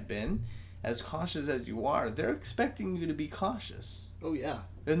may have been, as cautious as you are, they're expecting you to be cautious. Oh, yeah.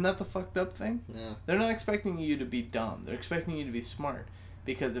 Isn't that the fucked up thing? Yeah. They're not expecting you to be dumb. They're expecting you to be smart.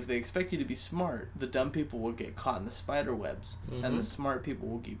 Because if they expect you to be smart, the dumb people will get caught in the spider webs, and the smart people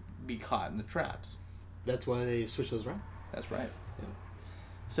will be caught in the traps. That's why they switch those around. That's right. Yeah.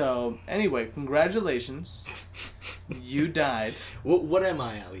 So, anyway, congratulations. You died. What am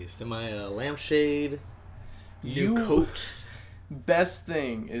I, at least? Am I a lampshade? New coat? Best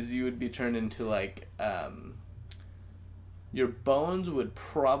thing is you would be turned into, your bones would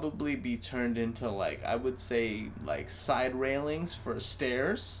probably be turned into, I would say, side railings for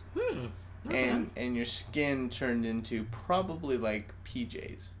stairs. And your skin turned into probably,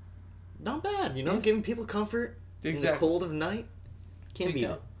 PJs. Not bad, giving people comfort in the cold of night. Can't beat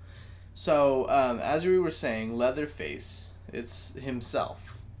it. So, as we were saying, Leatherface, it's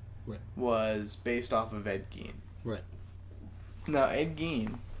himself, was based off of Ed Gein. Right. Now, Ed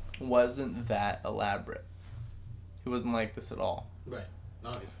Gein wasn't that elaborate. He wasn't like this at all. Right.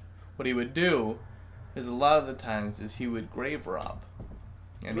 Obviously. What he would do is a lot of the times is he would grave rob.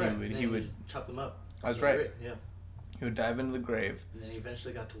 And he would chop them up. That's right. Grave. Yeah. He would dive into the grave. And then he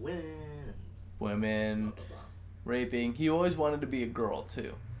eventually got to women. Blah, blah, blah. Raping. He always wanted to be a girl, too.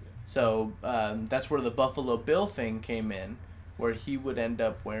 Yeah. So, that's where the Buffalo Bill thing came in, where he would end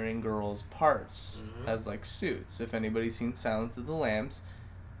up wearing girls' parts as, suits. If anybody's seen Silence of the Lambs,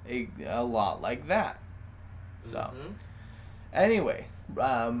 a lot like that. So, anyway,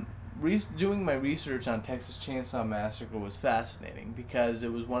 doing my research on Texas Chainsaw Massacre was fascinating because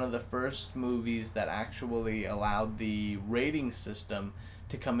it was one of the first movies that actually allowed the rating system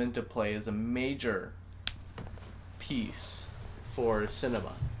to come into play as a major piece for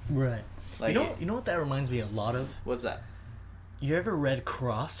cinema. Right. You know what that reminds me a lot of? What's that? You ever read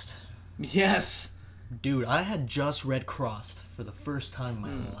Crossed? Yes. Dude, I had just read Crossed for the first time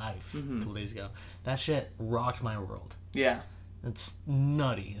in my life a couple days ago. That shit rocked my world. Yeah. It's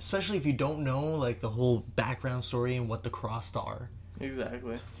nutty, especially if you don't know the whole background story and what the Crossed are.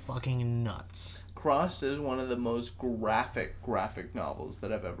 Exactly. It's fucking nuts. Crossed is one of the most graphic novels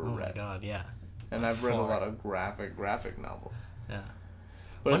that I've ever read. Oh my god, yeah. And I've read a lot of graphic novels. Yeah.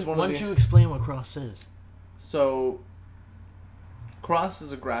 But why don't you explain what Crossed is? So, Crossed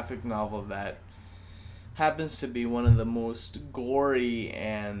is a graphic novel that happens to be one of the most gory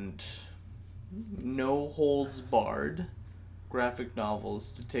and no holds barred graphic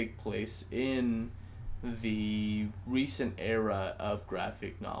novels to take place in the recent era of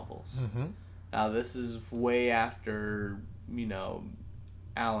graphic novels. Mm-hmm. Now, this is way after,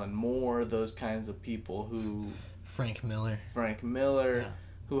 Alan Moore, those kinds of people who... Frank Miller. Yeah.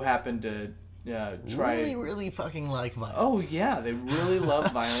 Who happened to try... Really, really fucking like violence. Oh, yeah, they really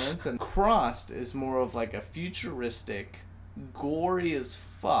love violence. And Crossed is more of like a futuristic, gory as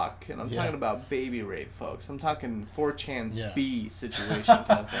fuck. And I'm talking about baby rape, folks. I'm talking 4chan's B situation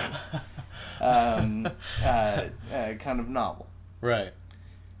kind of thing. Kind of novel. Right.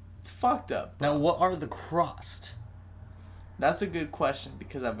 It's fucked up. Now, what are the Crossed? That's a good question,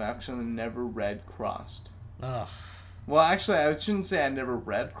 because I've actually never read Crossed. Ugh. Well, actually, I shouldn't say I never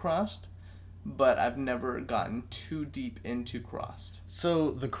read Crossed, but I've never gotten too deep into Crossed. So,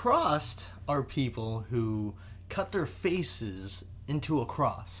 the Crossed are people who cut their faces into a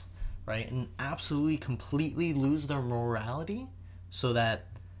cross, right? And absolutely, completely lose their morality so that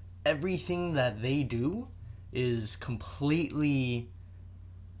everything that they do is completely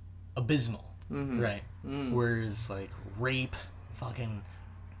abysmal, right? Whereas, like, rape, fucking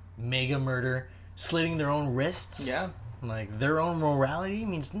mega murder, slitting their own wrists, like, their own morality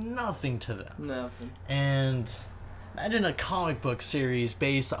means nothing to them. Nothing. And imagine a comic book series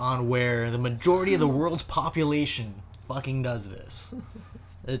based on where the majority of the world's population fucking does this.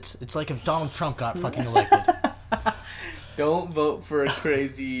 It's like if Donald Trump got fucking elected. Don't vote for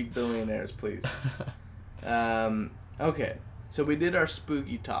crazy billionaires, please. Okay, so we did our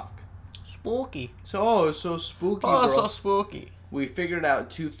spooky talk. Spooky. So spooky, Oh, bro. so spooky. We figured out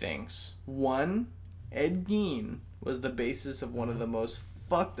two things. One, Ed Gein was the basis of one of the most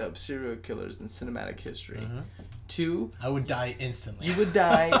fucked up serial killers in cinematic history. Two, I would die instantly. you would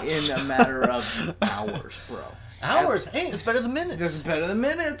die in a matter of hours, bro. Hours? Hey, it's better than minutes. It's better than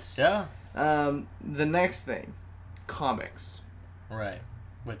minutes. Yeah. The next thing, comics. Right.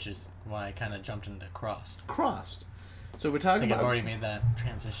 Which is why I kind of jumped into Crossed. Crossed. So we're I talking think about... I've already made that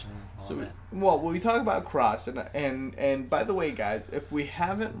transition a little bit. Well, we talk about Crossed, and by the way, guys, if we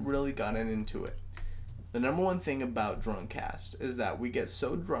haven't really gotten into it, the number one thing about Drunkcast is that we get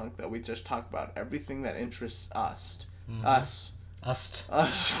so drunk that we just talk about everything that interests us. Us.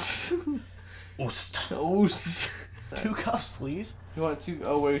 Oost. 2 cups, please. You want to...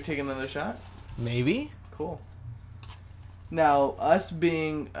 Oh, were you taking another shot? Maybe. Cool. Now, us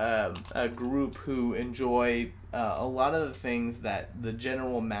being a group who enjoy a lot of the things that the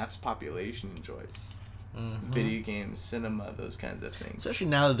general mass population enjoys. Video games, cinema, those kinds of things. Especially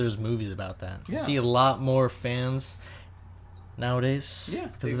now that there's movies about that. Yeah. You see a lot more fans nowadays. Yeah,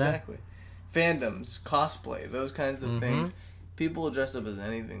 because exactly. Fandoms, cosplay, those kinds of things. People dress up as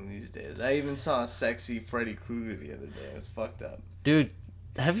anything these days. I even saw a sexy Freddy Krueger the other day. It was fucked up. Dude,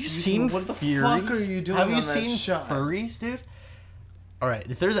 have you Excuse me, seen what the furries? fuck are you doing Have on you that seen shot? furries, dude? Alright,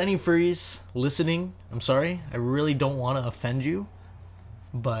 if there's any furries listening, I'm sorry. I really don't want to offend you.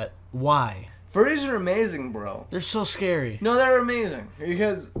 But why? Furries are amazing, bro. They're so scary. No, they're amazing.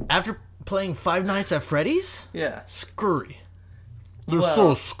 Because... After playing Five Nights at Freddy's? Yeah. Scurry. They're Well,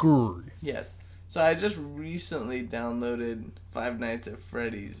 so scurry. Yes. So I just recently downloaded Five Nights at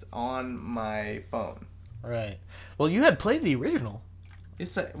Freddy's on my phone. Right. Well, you had played the original.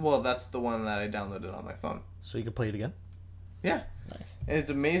 Well, that's the one that I downloaded on my phone. So you could play it again? Yeah. Nice. And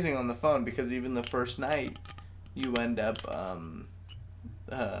it's amazing on the phone because even the first night, you end up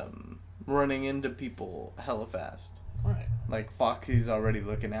running into people hella fast. Alright. Like Foxy's already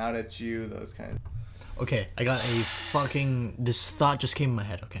looking out at you, those kinds. Okay, I got a fucking... This thought just came in my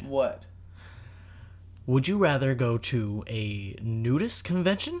head, okay? What? Would you rather go to a nudist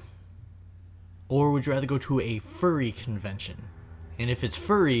convention? Or would you rather go to a furry convention? And if it's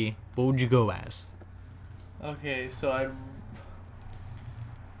furry, what would you go as? Okay, so I'd...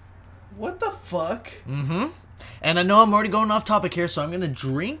 What the fuck? Mm-hmm. And I know I'm already going off topic here, so I'm going to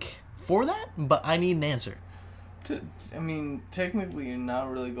drink for that, but I need an answer. I mean, technically you're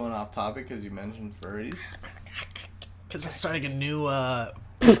not really going off topic because you mentioned furries. Because I'm starting a new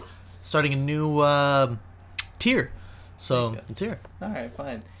tier. So, it's here. Alright,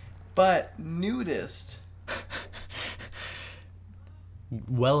 fine. But nudist...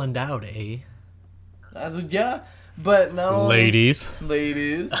 Well endowed, eh? Yeah, but not only... Ladies.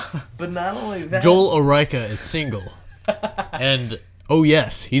 But not only that... Joel Oreika is single. And, oh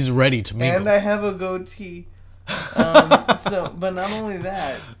yes, he's ready to mingle. And I have a goatee. But not only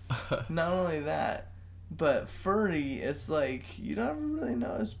that, but furry, it's like, you don't ever really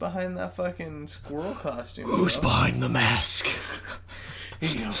know who's behind that fucking squirrel costume. Who's bro. behind the mask?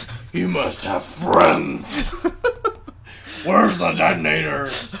 You must have friends. Where's the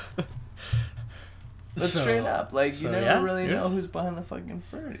detonators? straight up. Like, you never really know who's behind the fucking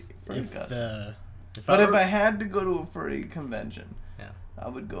furry costume. If I had to go to a furry convention, I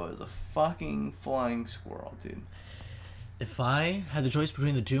would go as a fucking flying squirrel, dude. If I had the choice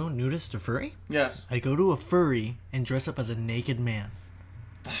between the two, nudist or furry, yes, I'd go to a furry and dress up as a naked man.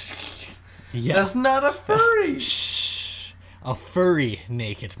 Yeah. That's not a furry. Shh. A furry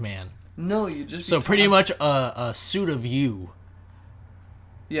naked man. No, you just... So pretty much a suit of you.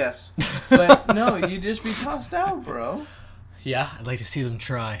 Yes. But no, you just be tossed out, bro. Yeah, I'd like to see them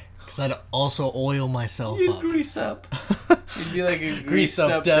try. Because I'd also oil myself You'd up. grease up. You'd be like a greased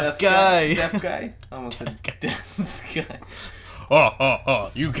up deaf guy. Deaf guy? Almost a deaf guy.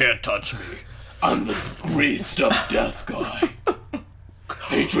 You can't touch me. I'm the greased up deaf guy.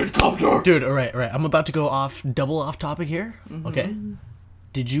 Hatred copter. Dude, alright. I'm about to go double off topic here. Mm-hmm. Okay?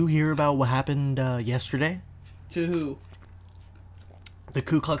 Did you hear about what happened yesterday? To who? The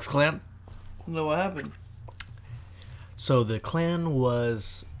Ku Klux Klan? No, what happened? So the Klan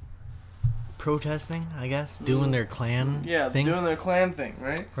was protesting, I guess, doing their Klan thing. Doing their Klan thing,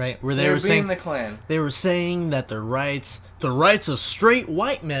 right? Right, where they were saying the Klan. They were saying that the rights of straight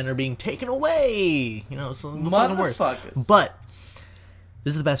white men are being taken away. You know, some fucking words. But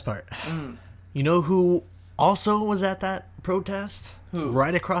this is the best part. You know who also was at that protest? Who?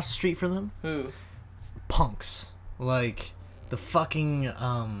 Right across the street from them? Who? Punks. Like the fucking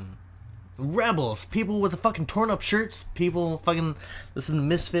rebels, people with the fucking torn up shirts, people fucking listen to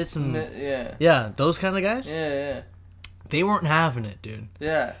Misfits and those kind of guys. Yeah. They weren't having it, dude.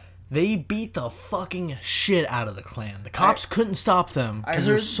 Yeah. They beat the fucking shit out of the Klan. The cops couldn't stop them because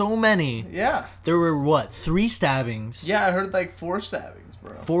there's so many. Yeah. There were 3 stabbings? Yeah, I heard like 4 stabbings,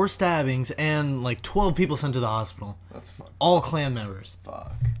 bro. 4 stabbings and like 12 people sent to the hospital. That's fucked. All Klan members.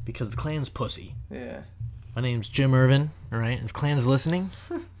 Fuck. Because the Klan's pussy. Yeah. My name's Jim Irvin. All right, if the Klan's listening.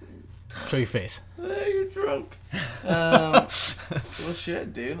 Show your face. You're drunk. Well,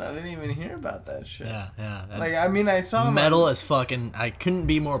 shit, dude. I didn't even hear about that shit. Yeah. Like, I mean, I saw metal as fucking. I couldn't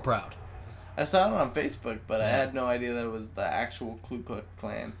be more proud. I saw it on Facebook, but I had no idea that it was the actual Ku Klux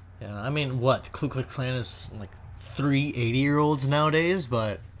Klan. Yeah, I mean, what? The Ku Klux Klan is like 3 80-year-olds nowadays,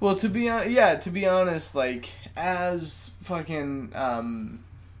 but... Well, to be honest, like, as fucking,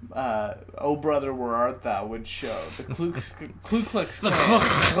 Oh Brother, Where Art Thou would show, the Ku Klux Klan...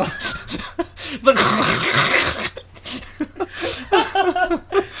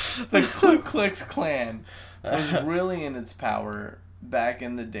 The Ku Klux Klan was really in its power back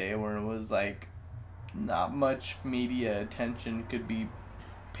in the day where it was, like, not much media attention could be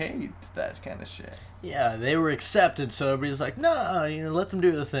paid to that kind of shit. Yeah, they were accepted, so everybody's like, nah, let them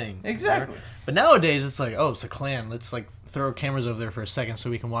do the thing. Exactly. But nowadays, it's like, oh, it's a Klan. Let's, like, throw cameras over there for a second so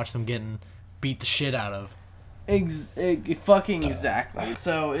we can watch them getting beat the shit out of. Fucking exactly.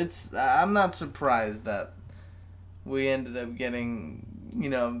 So it's, I'm not surprised that we ended up getting,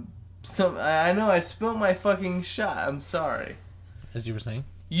 I know I spilled my fucking shot. I'm sorry. As you were saying?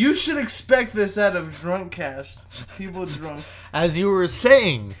 You should expect this out of Drunkcast. People drunk. As you were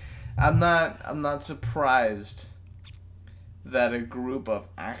saying. I'm not surprised that a group of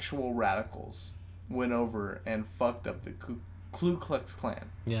actual radicals went over and fucked up the Ku Klux Klan.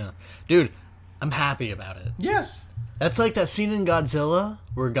 Yeah. Dude, I'm happy about it. Yes. That's like that scene in Godzilla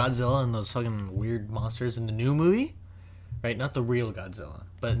where Godzilla and those fucking weird monsters in the new movie. Right? Not the real Godzilla,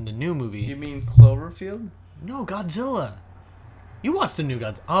 but in the new movie. You mean Cloverfield? No, Godzilla. You watched the new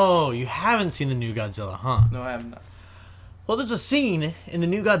Godzilla. Oh, you haven't seen the new Godzilla, huh? No, I have not. Well, there's a scene in the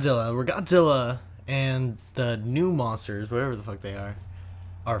new Godzilla where Godzilla and the new monsters, whatever the fuck they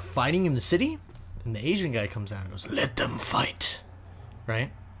are fighting in the city. And the Asian guy comes out and goes, "Let them fight." Right?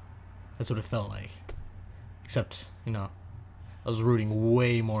 That's what it felt like. Except, I was rooting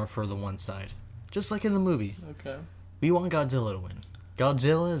way more for the one side. Just like in the movie. Okay. We want Godzilla to win.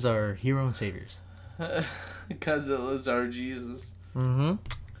 Godzilla is our hero and saviors. Godzilla's our Jesus. Mm-hmm.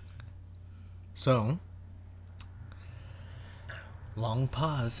 So, long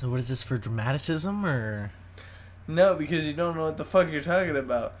pause. What is this, for dramaticism, or? No, because you don't know what the fuck you're talking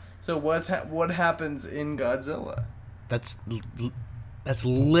about. So what happens in Godzilla? That's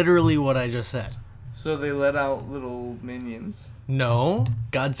literally what I just said. So they let out little minions. No,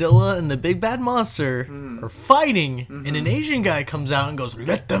 Godzilla and the big bad monster are fighting, and an Asian guy comes out and goes,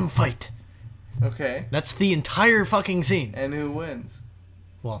 "Let them fight." Okay. That's the entire fucking scene. And who wins?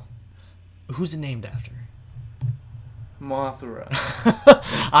 Well, who's it named after? Mothra.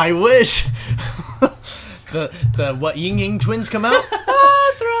 I wish. the what, Ying Yang twins come out? Mothra.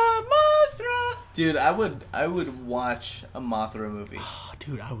 Dude, I would watch a Mothra movie.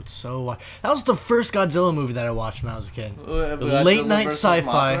 dude, I would so watch. That was the first Godzilla movie that I watched when I was a kid. Godzilla Late night versus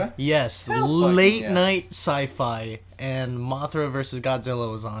sci-fi. Mothra? Yes, Hell fucking late yes. night sci-fi, and Mothra versus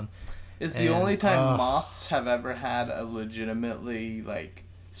Godzilla was on. It's the And, only time moths have ever had a legitimately, like,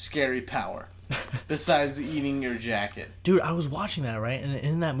 scary power. Besides eating your jacket. Dude, I was watching that, right? And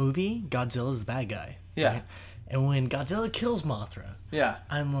in that movie, Godzilla's the bad guy. Yeah. Right? And when Godzilla kills Mothra, Yeah.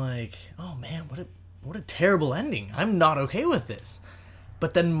 I'm like, oh man, what a terrible ending. I'm not okay with this.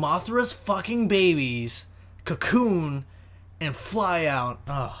 But then Mothra's fucking babies cocoon and fly out.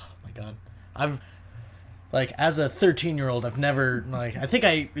 Oh my god. As a 13-year-old, I've never, I think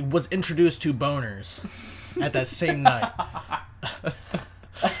I was introduced to boners at that same night.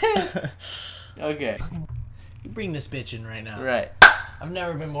 Okay. You bring this bitch in right now. Right. I've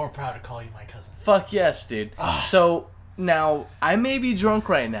never been more proud to call you my cousin. Fuck yes, dude. So, now, I may be drunk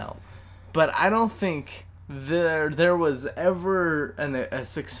right now, but I don't think there was ever a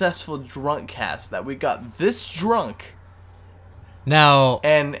successful drunk cast that we got this drunk Now,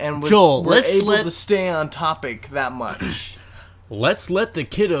 and Joel, we're let's able to stay on topic that much. let's let the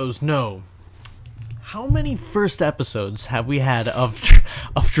kiddos know. How many first episodes have we had of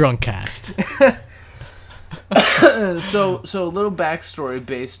Drunkcast? So a little backstory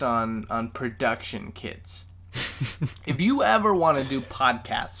based on production kids. If you ever want to do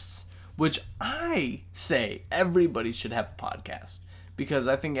podcasts, which I say everybody should have a podcast, because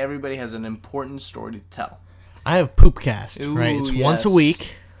I think everybody has an important story to tell. I have Poopcast, Ooh, right? It's yes. once a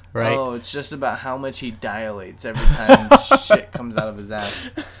week, right? Oh, it's just about how much he dilates every time shit comes out of his ass.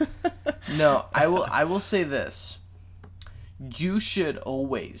 No, I will say this. You should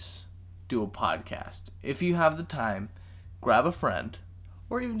always do a podcast. If you have the time, grab a friend,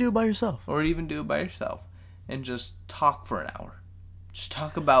 Or even do it by yourself. or even do it by yourself, and just talk for an hour. Just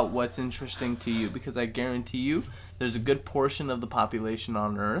talk about what's interesting to you, because I guarantee you there's a good portion of the population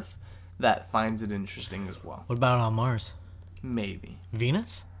on Earth that finds it interesting as well. What about on Mars? Maybe.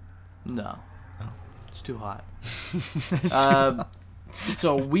 Venus? No. It's too hot. Uh,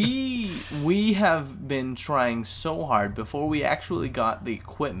 So we have been trying so hard before we actually got the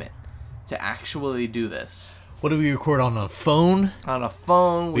equipment to actually do this. What do we record on a phone? On a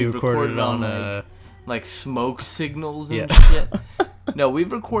phone, We we've recorded recorded on on like smoke signals and Yeah. shit. No,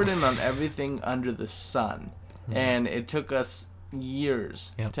 we've recorded on everything under the sun. And it took us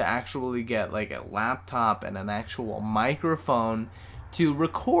years Yep. to actually get like a laptop and an actual microphone to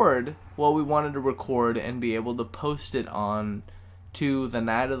record what we wanted to record and be able to post it on to the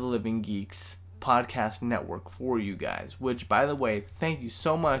Night of the Living Geeks podcast network for you guys. Which, by the way, thank you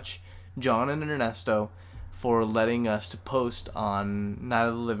so much, John and Ernesto, for letting us to post on Night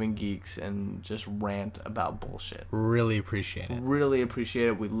of the Living Geeks and just rant about bullshit. Really appreciate it. Really appreciate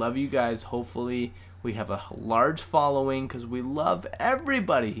it. We love you guys. Hopefully we have a large following, because we love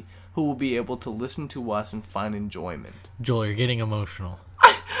everybody who will be able to listen to us and find enjoyment. Joel, you're getting emotional.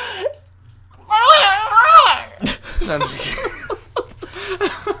 No, I'm just kidding.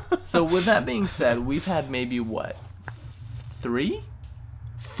 So with that being said, we've had maybe what? 3?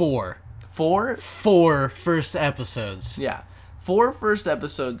 Four 4? first episodes. Yeah. 4 first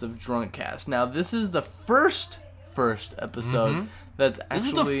episodes of Drunkcast. Now this is the first episode that's This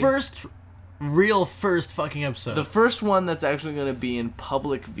actually is the first fucking episode. the first one that's actually going to be in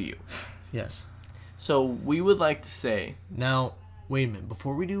public view. Yes. So we would like to say, Now, wait a minute.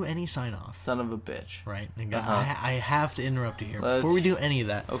 Before we do any sign off, son of a bitch. right? Uh-huh. I have to interrupt you here. Let's- Before we do any of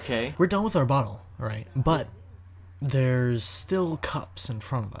that, Okay. we're done with our bottle, right? But there's still cups in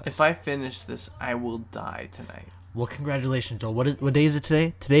front of us. If I finish this, I will die tonight. Well, congratulations, Joel. What day is it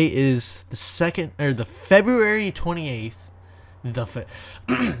today? Today is the February 28th.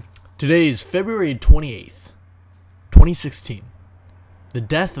 Today is February 28th, 2016. The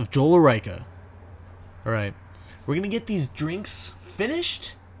death of Joel Arica. All right. We're going to get these drinks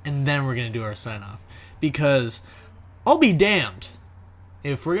finished, and then we're going to do our sign-off. Because I'll be damned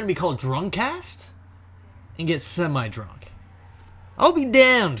if we're going to be called Drunkcast and get semi-drunk. I'll be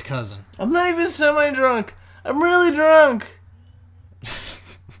damned, cousin. I'm not even semi-drunk. I'm really drunk.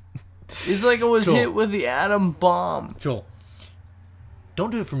 It's like I was Joel. hit with the atom bomb. Joel, don't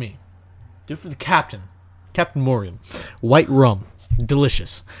do it for me. Do it for the captain. Captain Morgan. White rum.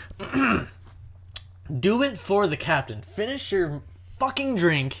 Delicious. Do it for the captain. Finish your fucking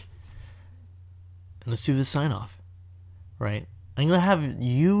drink. And let's do the sign off. Right? I'm going to have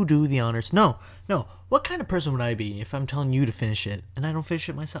you do the honors. No. What kind of person would I be if I'm telling you to finish it and I don't finish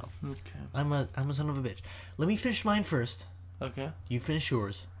it myself? Okay. I'm a son of a bitch. Let me finish mine first. Okay. You finish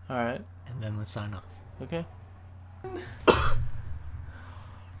yours. Alright. And then let's sign off. Okay.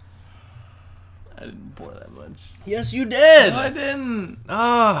 didn't pour that much. Yes, you did. No, I didn't.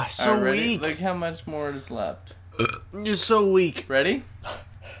 Ah, so Alright, ready? weak. Look how much more is left. You're so weak. Ready?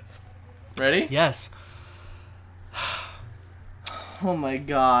 Ready? Yes. Oh my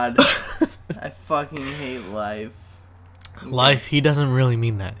god. I fucking hate life. Life, he doesn't really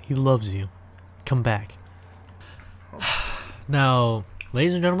mean that. He loves you. Come back. Now,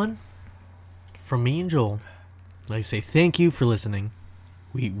 ladies and gentlemen, from me and Joel, I'd like to say thank you for listening.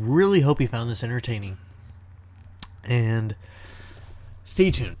 We really hope you found this entertaining. And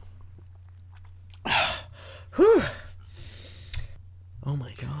stay tuned. Whew. Oh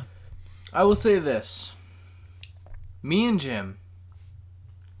my god. I will say this. Me and Jim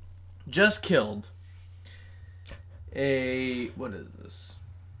just killed what is this?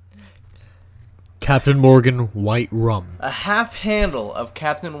 Captain Morgan White Rum. A half handle of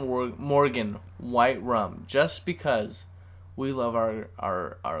Captain Morgan White Rum, just because we love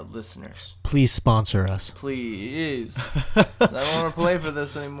our listeners. Please sponsor us. Please. I don't want to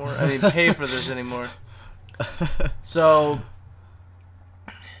pay for this anymore. So,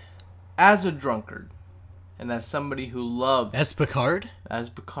 as a drunkard, and as somebody who loves... As Picard? As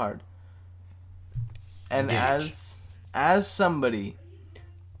Picard. And Engage. as somebody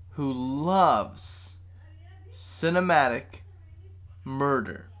who loves cinematic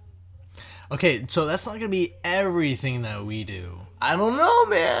murder. Okay, so that's not going to be everything that we do. I don't know,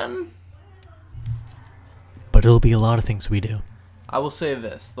 man. But it'll be a lot of things we do. I will say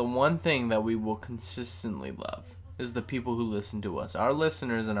this. The one thing that we will consistently love is the people who listen to us. Our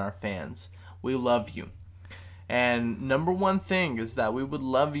listeners and our fans. We love you. And number one thing is that we would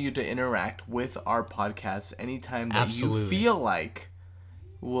love you to interact with our podcast anytime that Absolutely. you feel like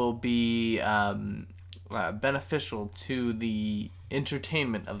will be beneficial to the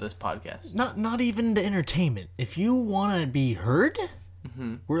entertainment of this podcast. Not even the entertainment. If you want to be heard,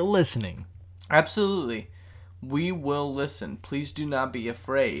 we're listening. Absolutely. We will listen. Please do not be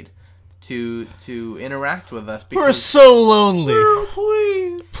afraid to interact with us. We're so lonely.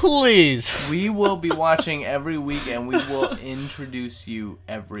 Please. Please. We will be watching every week, and we will introduce you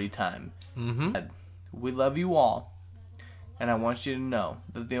every time. We love you all, and I want you to know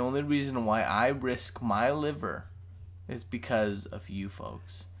that the only reason why I risk my liver is because of you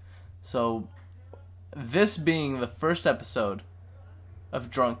folks. So, this being the first episode of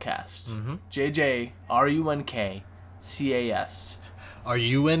Drunkcast, JJRUNKCAS. Are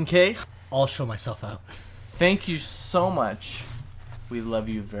you NK? I'll show myself out. Thank you so much. We love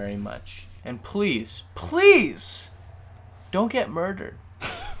you very much. And please, please, don't get murdered.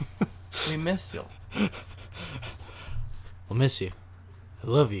 We miss you. I'll miss you. I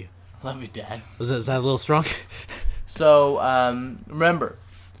love you. Love you, Dad. Is that a little strong? So, remember,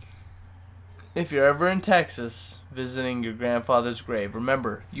 if you're ever in Texas visiting your grandfather's grave,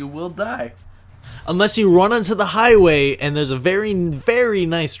 remember, you will die. Unless you run onto the highway and there's a very, very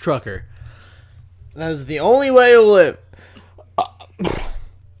nice trucker. That is the only way you'll live.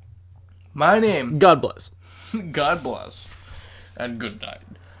 My name... God bless. God bless. And good night.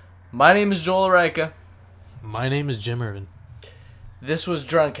 My name is Joel Areika. My name is Jim Irvin. This was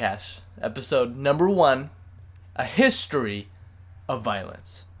Drunkcast, episode number 1, A History of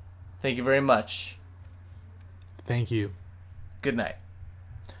Violence. Thank you very much. Thank you. Good night.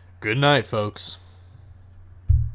 Good night, folks.